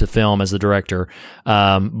realizing it to film as the director.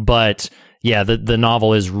 But yeah, the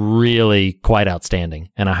novel is really quite outstanding,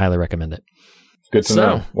 and I highly recommend it. Good to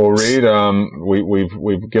know. Well, Reed,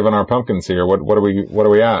 we've given our pumpkins here. What are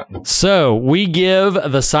we at? So we give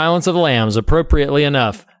The Silence of the Lambs, appropriately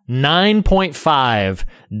enough, 9.5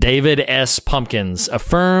 David S. pumpkins. A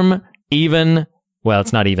firm, even, well,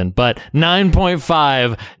 it's not even, but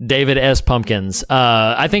 9.5 David S. pumpkins.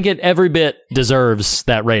 I think it every bit deserves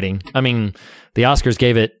that rating. I mean, the Oscars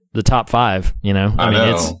gave it the top 5, I mean, know.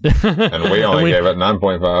 It's and we only gave it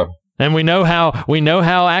 9.5. And we know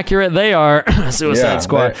how accurate they are. Suicide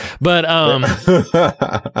Squad.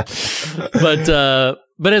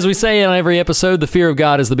 But as we say in every episode, the fear of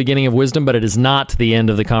God is the beginning of wisdom, but it is not the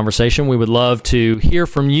end of the conversation. We would love to hear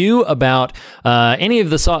from you about any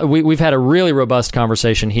of the... We've had a really robust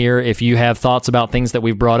conversation here. If you have thoughts about things that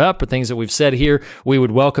we've brought up or things that we've said here, we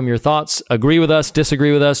would welcome your thoughts. Agree with us,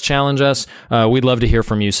 disagree with us, challenge us. We'd love to hear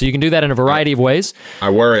from you. So you can do that in a variety of ways.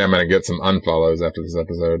 I worry I'm going to get some unfollows after this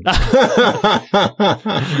episode.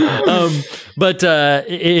 But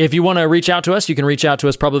if you want to reach out to us, you can reach out to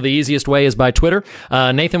us. Probably the easiest way is by Twitter.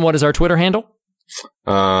 Nathan, what is our Twitter handle?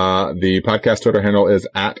 The podcast Twitter handle is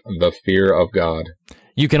 @thefearofgod.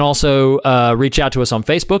 You can also reach out to us on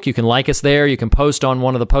Facebook. You can like us there. You can post on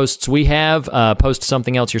one of the posts we have. Post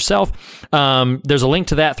something else yourself. There's a link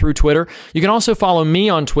to that through Twitter. You can also follow me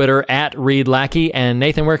on Twitter @ReedLackey. And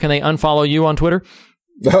Nathan, where can they unfollow you on Twitter?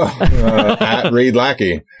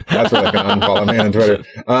 @ReedLackey. That's where they can unfollow me on Twitter.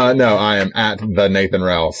 No, I am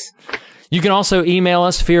 @TheNathanRouse. You can also email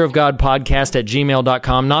us,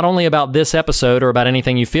 fearofgodpodcast@gmail.com, not only about this episode or about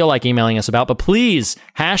anything you feel like emailing us about, but please,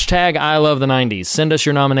 #ILoveThe90s. Send us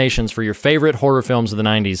your nominations for your favorite horror films of the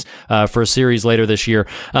 90s for a series later this year.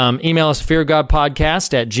 Email us,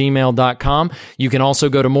 fearofgodpodcast@gmail.com. You can also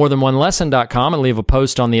go to morethanonelesson.com and leave a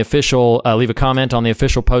post on the official, leave a comment on the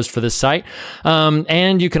official post for this site.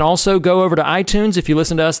 And you can also go over to iTunes if you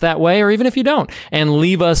listen to us that way, or even if you don't, and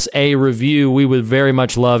leave us a review. We would very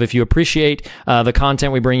much love, if you appreciate the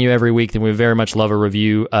content we bring you every week, then we very much love a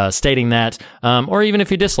review stating that, or even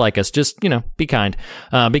if you dislike us, just, be kind,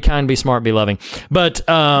 be smart, be loving. But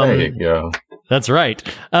there you go. That's right.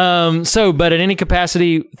 But in any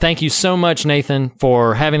capacity, thank you so much, Nathan,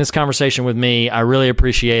 for having this conversation with me. I really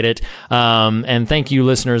appreciate it. And thank you,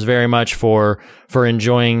 listeners, very much for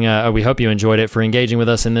enjoying, we hope you enjoyed it, for engaging with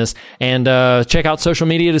us in this. And check out social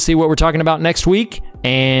media to see what we're talking about next week.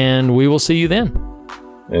 And we will see you then.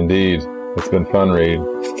 Indeed. It's been fun, Reed.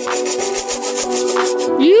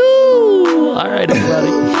 You. All right, everybody.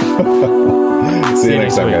 See you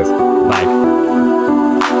next time, guys. Bye.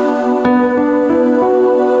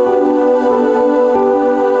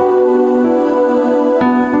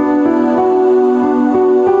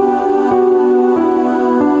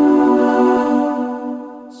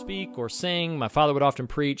 Or sing. My father would often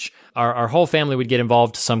preach. Our whole family would get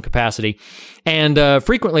involved to some capacity, and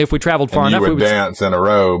frequently, if we traveled far enough, we would dance in a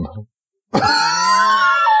robe.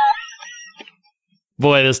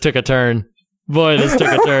 Boy, this took a turn.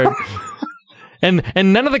 And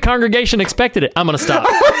none of the congregation expected it. I'm gonna stop.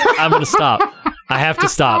 I have to stop. I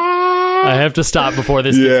have to stop before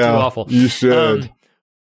this gets too awful. You should.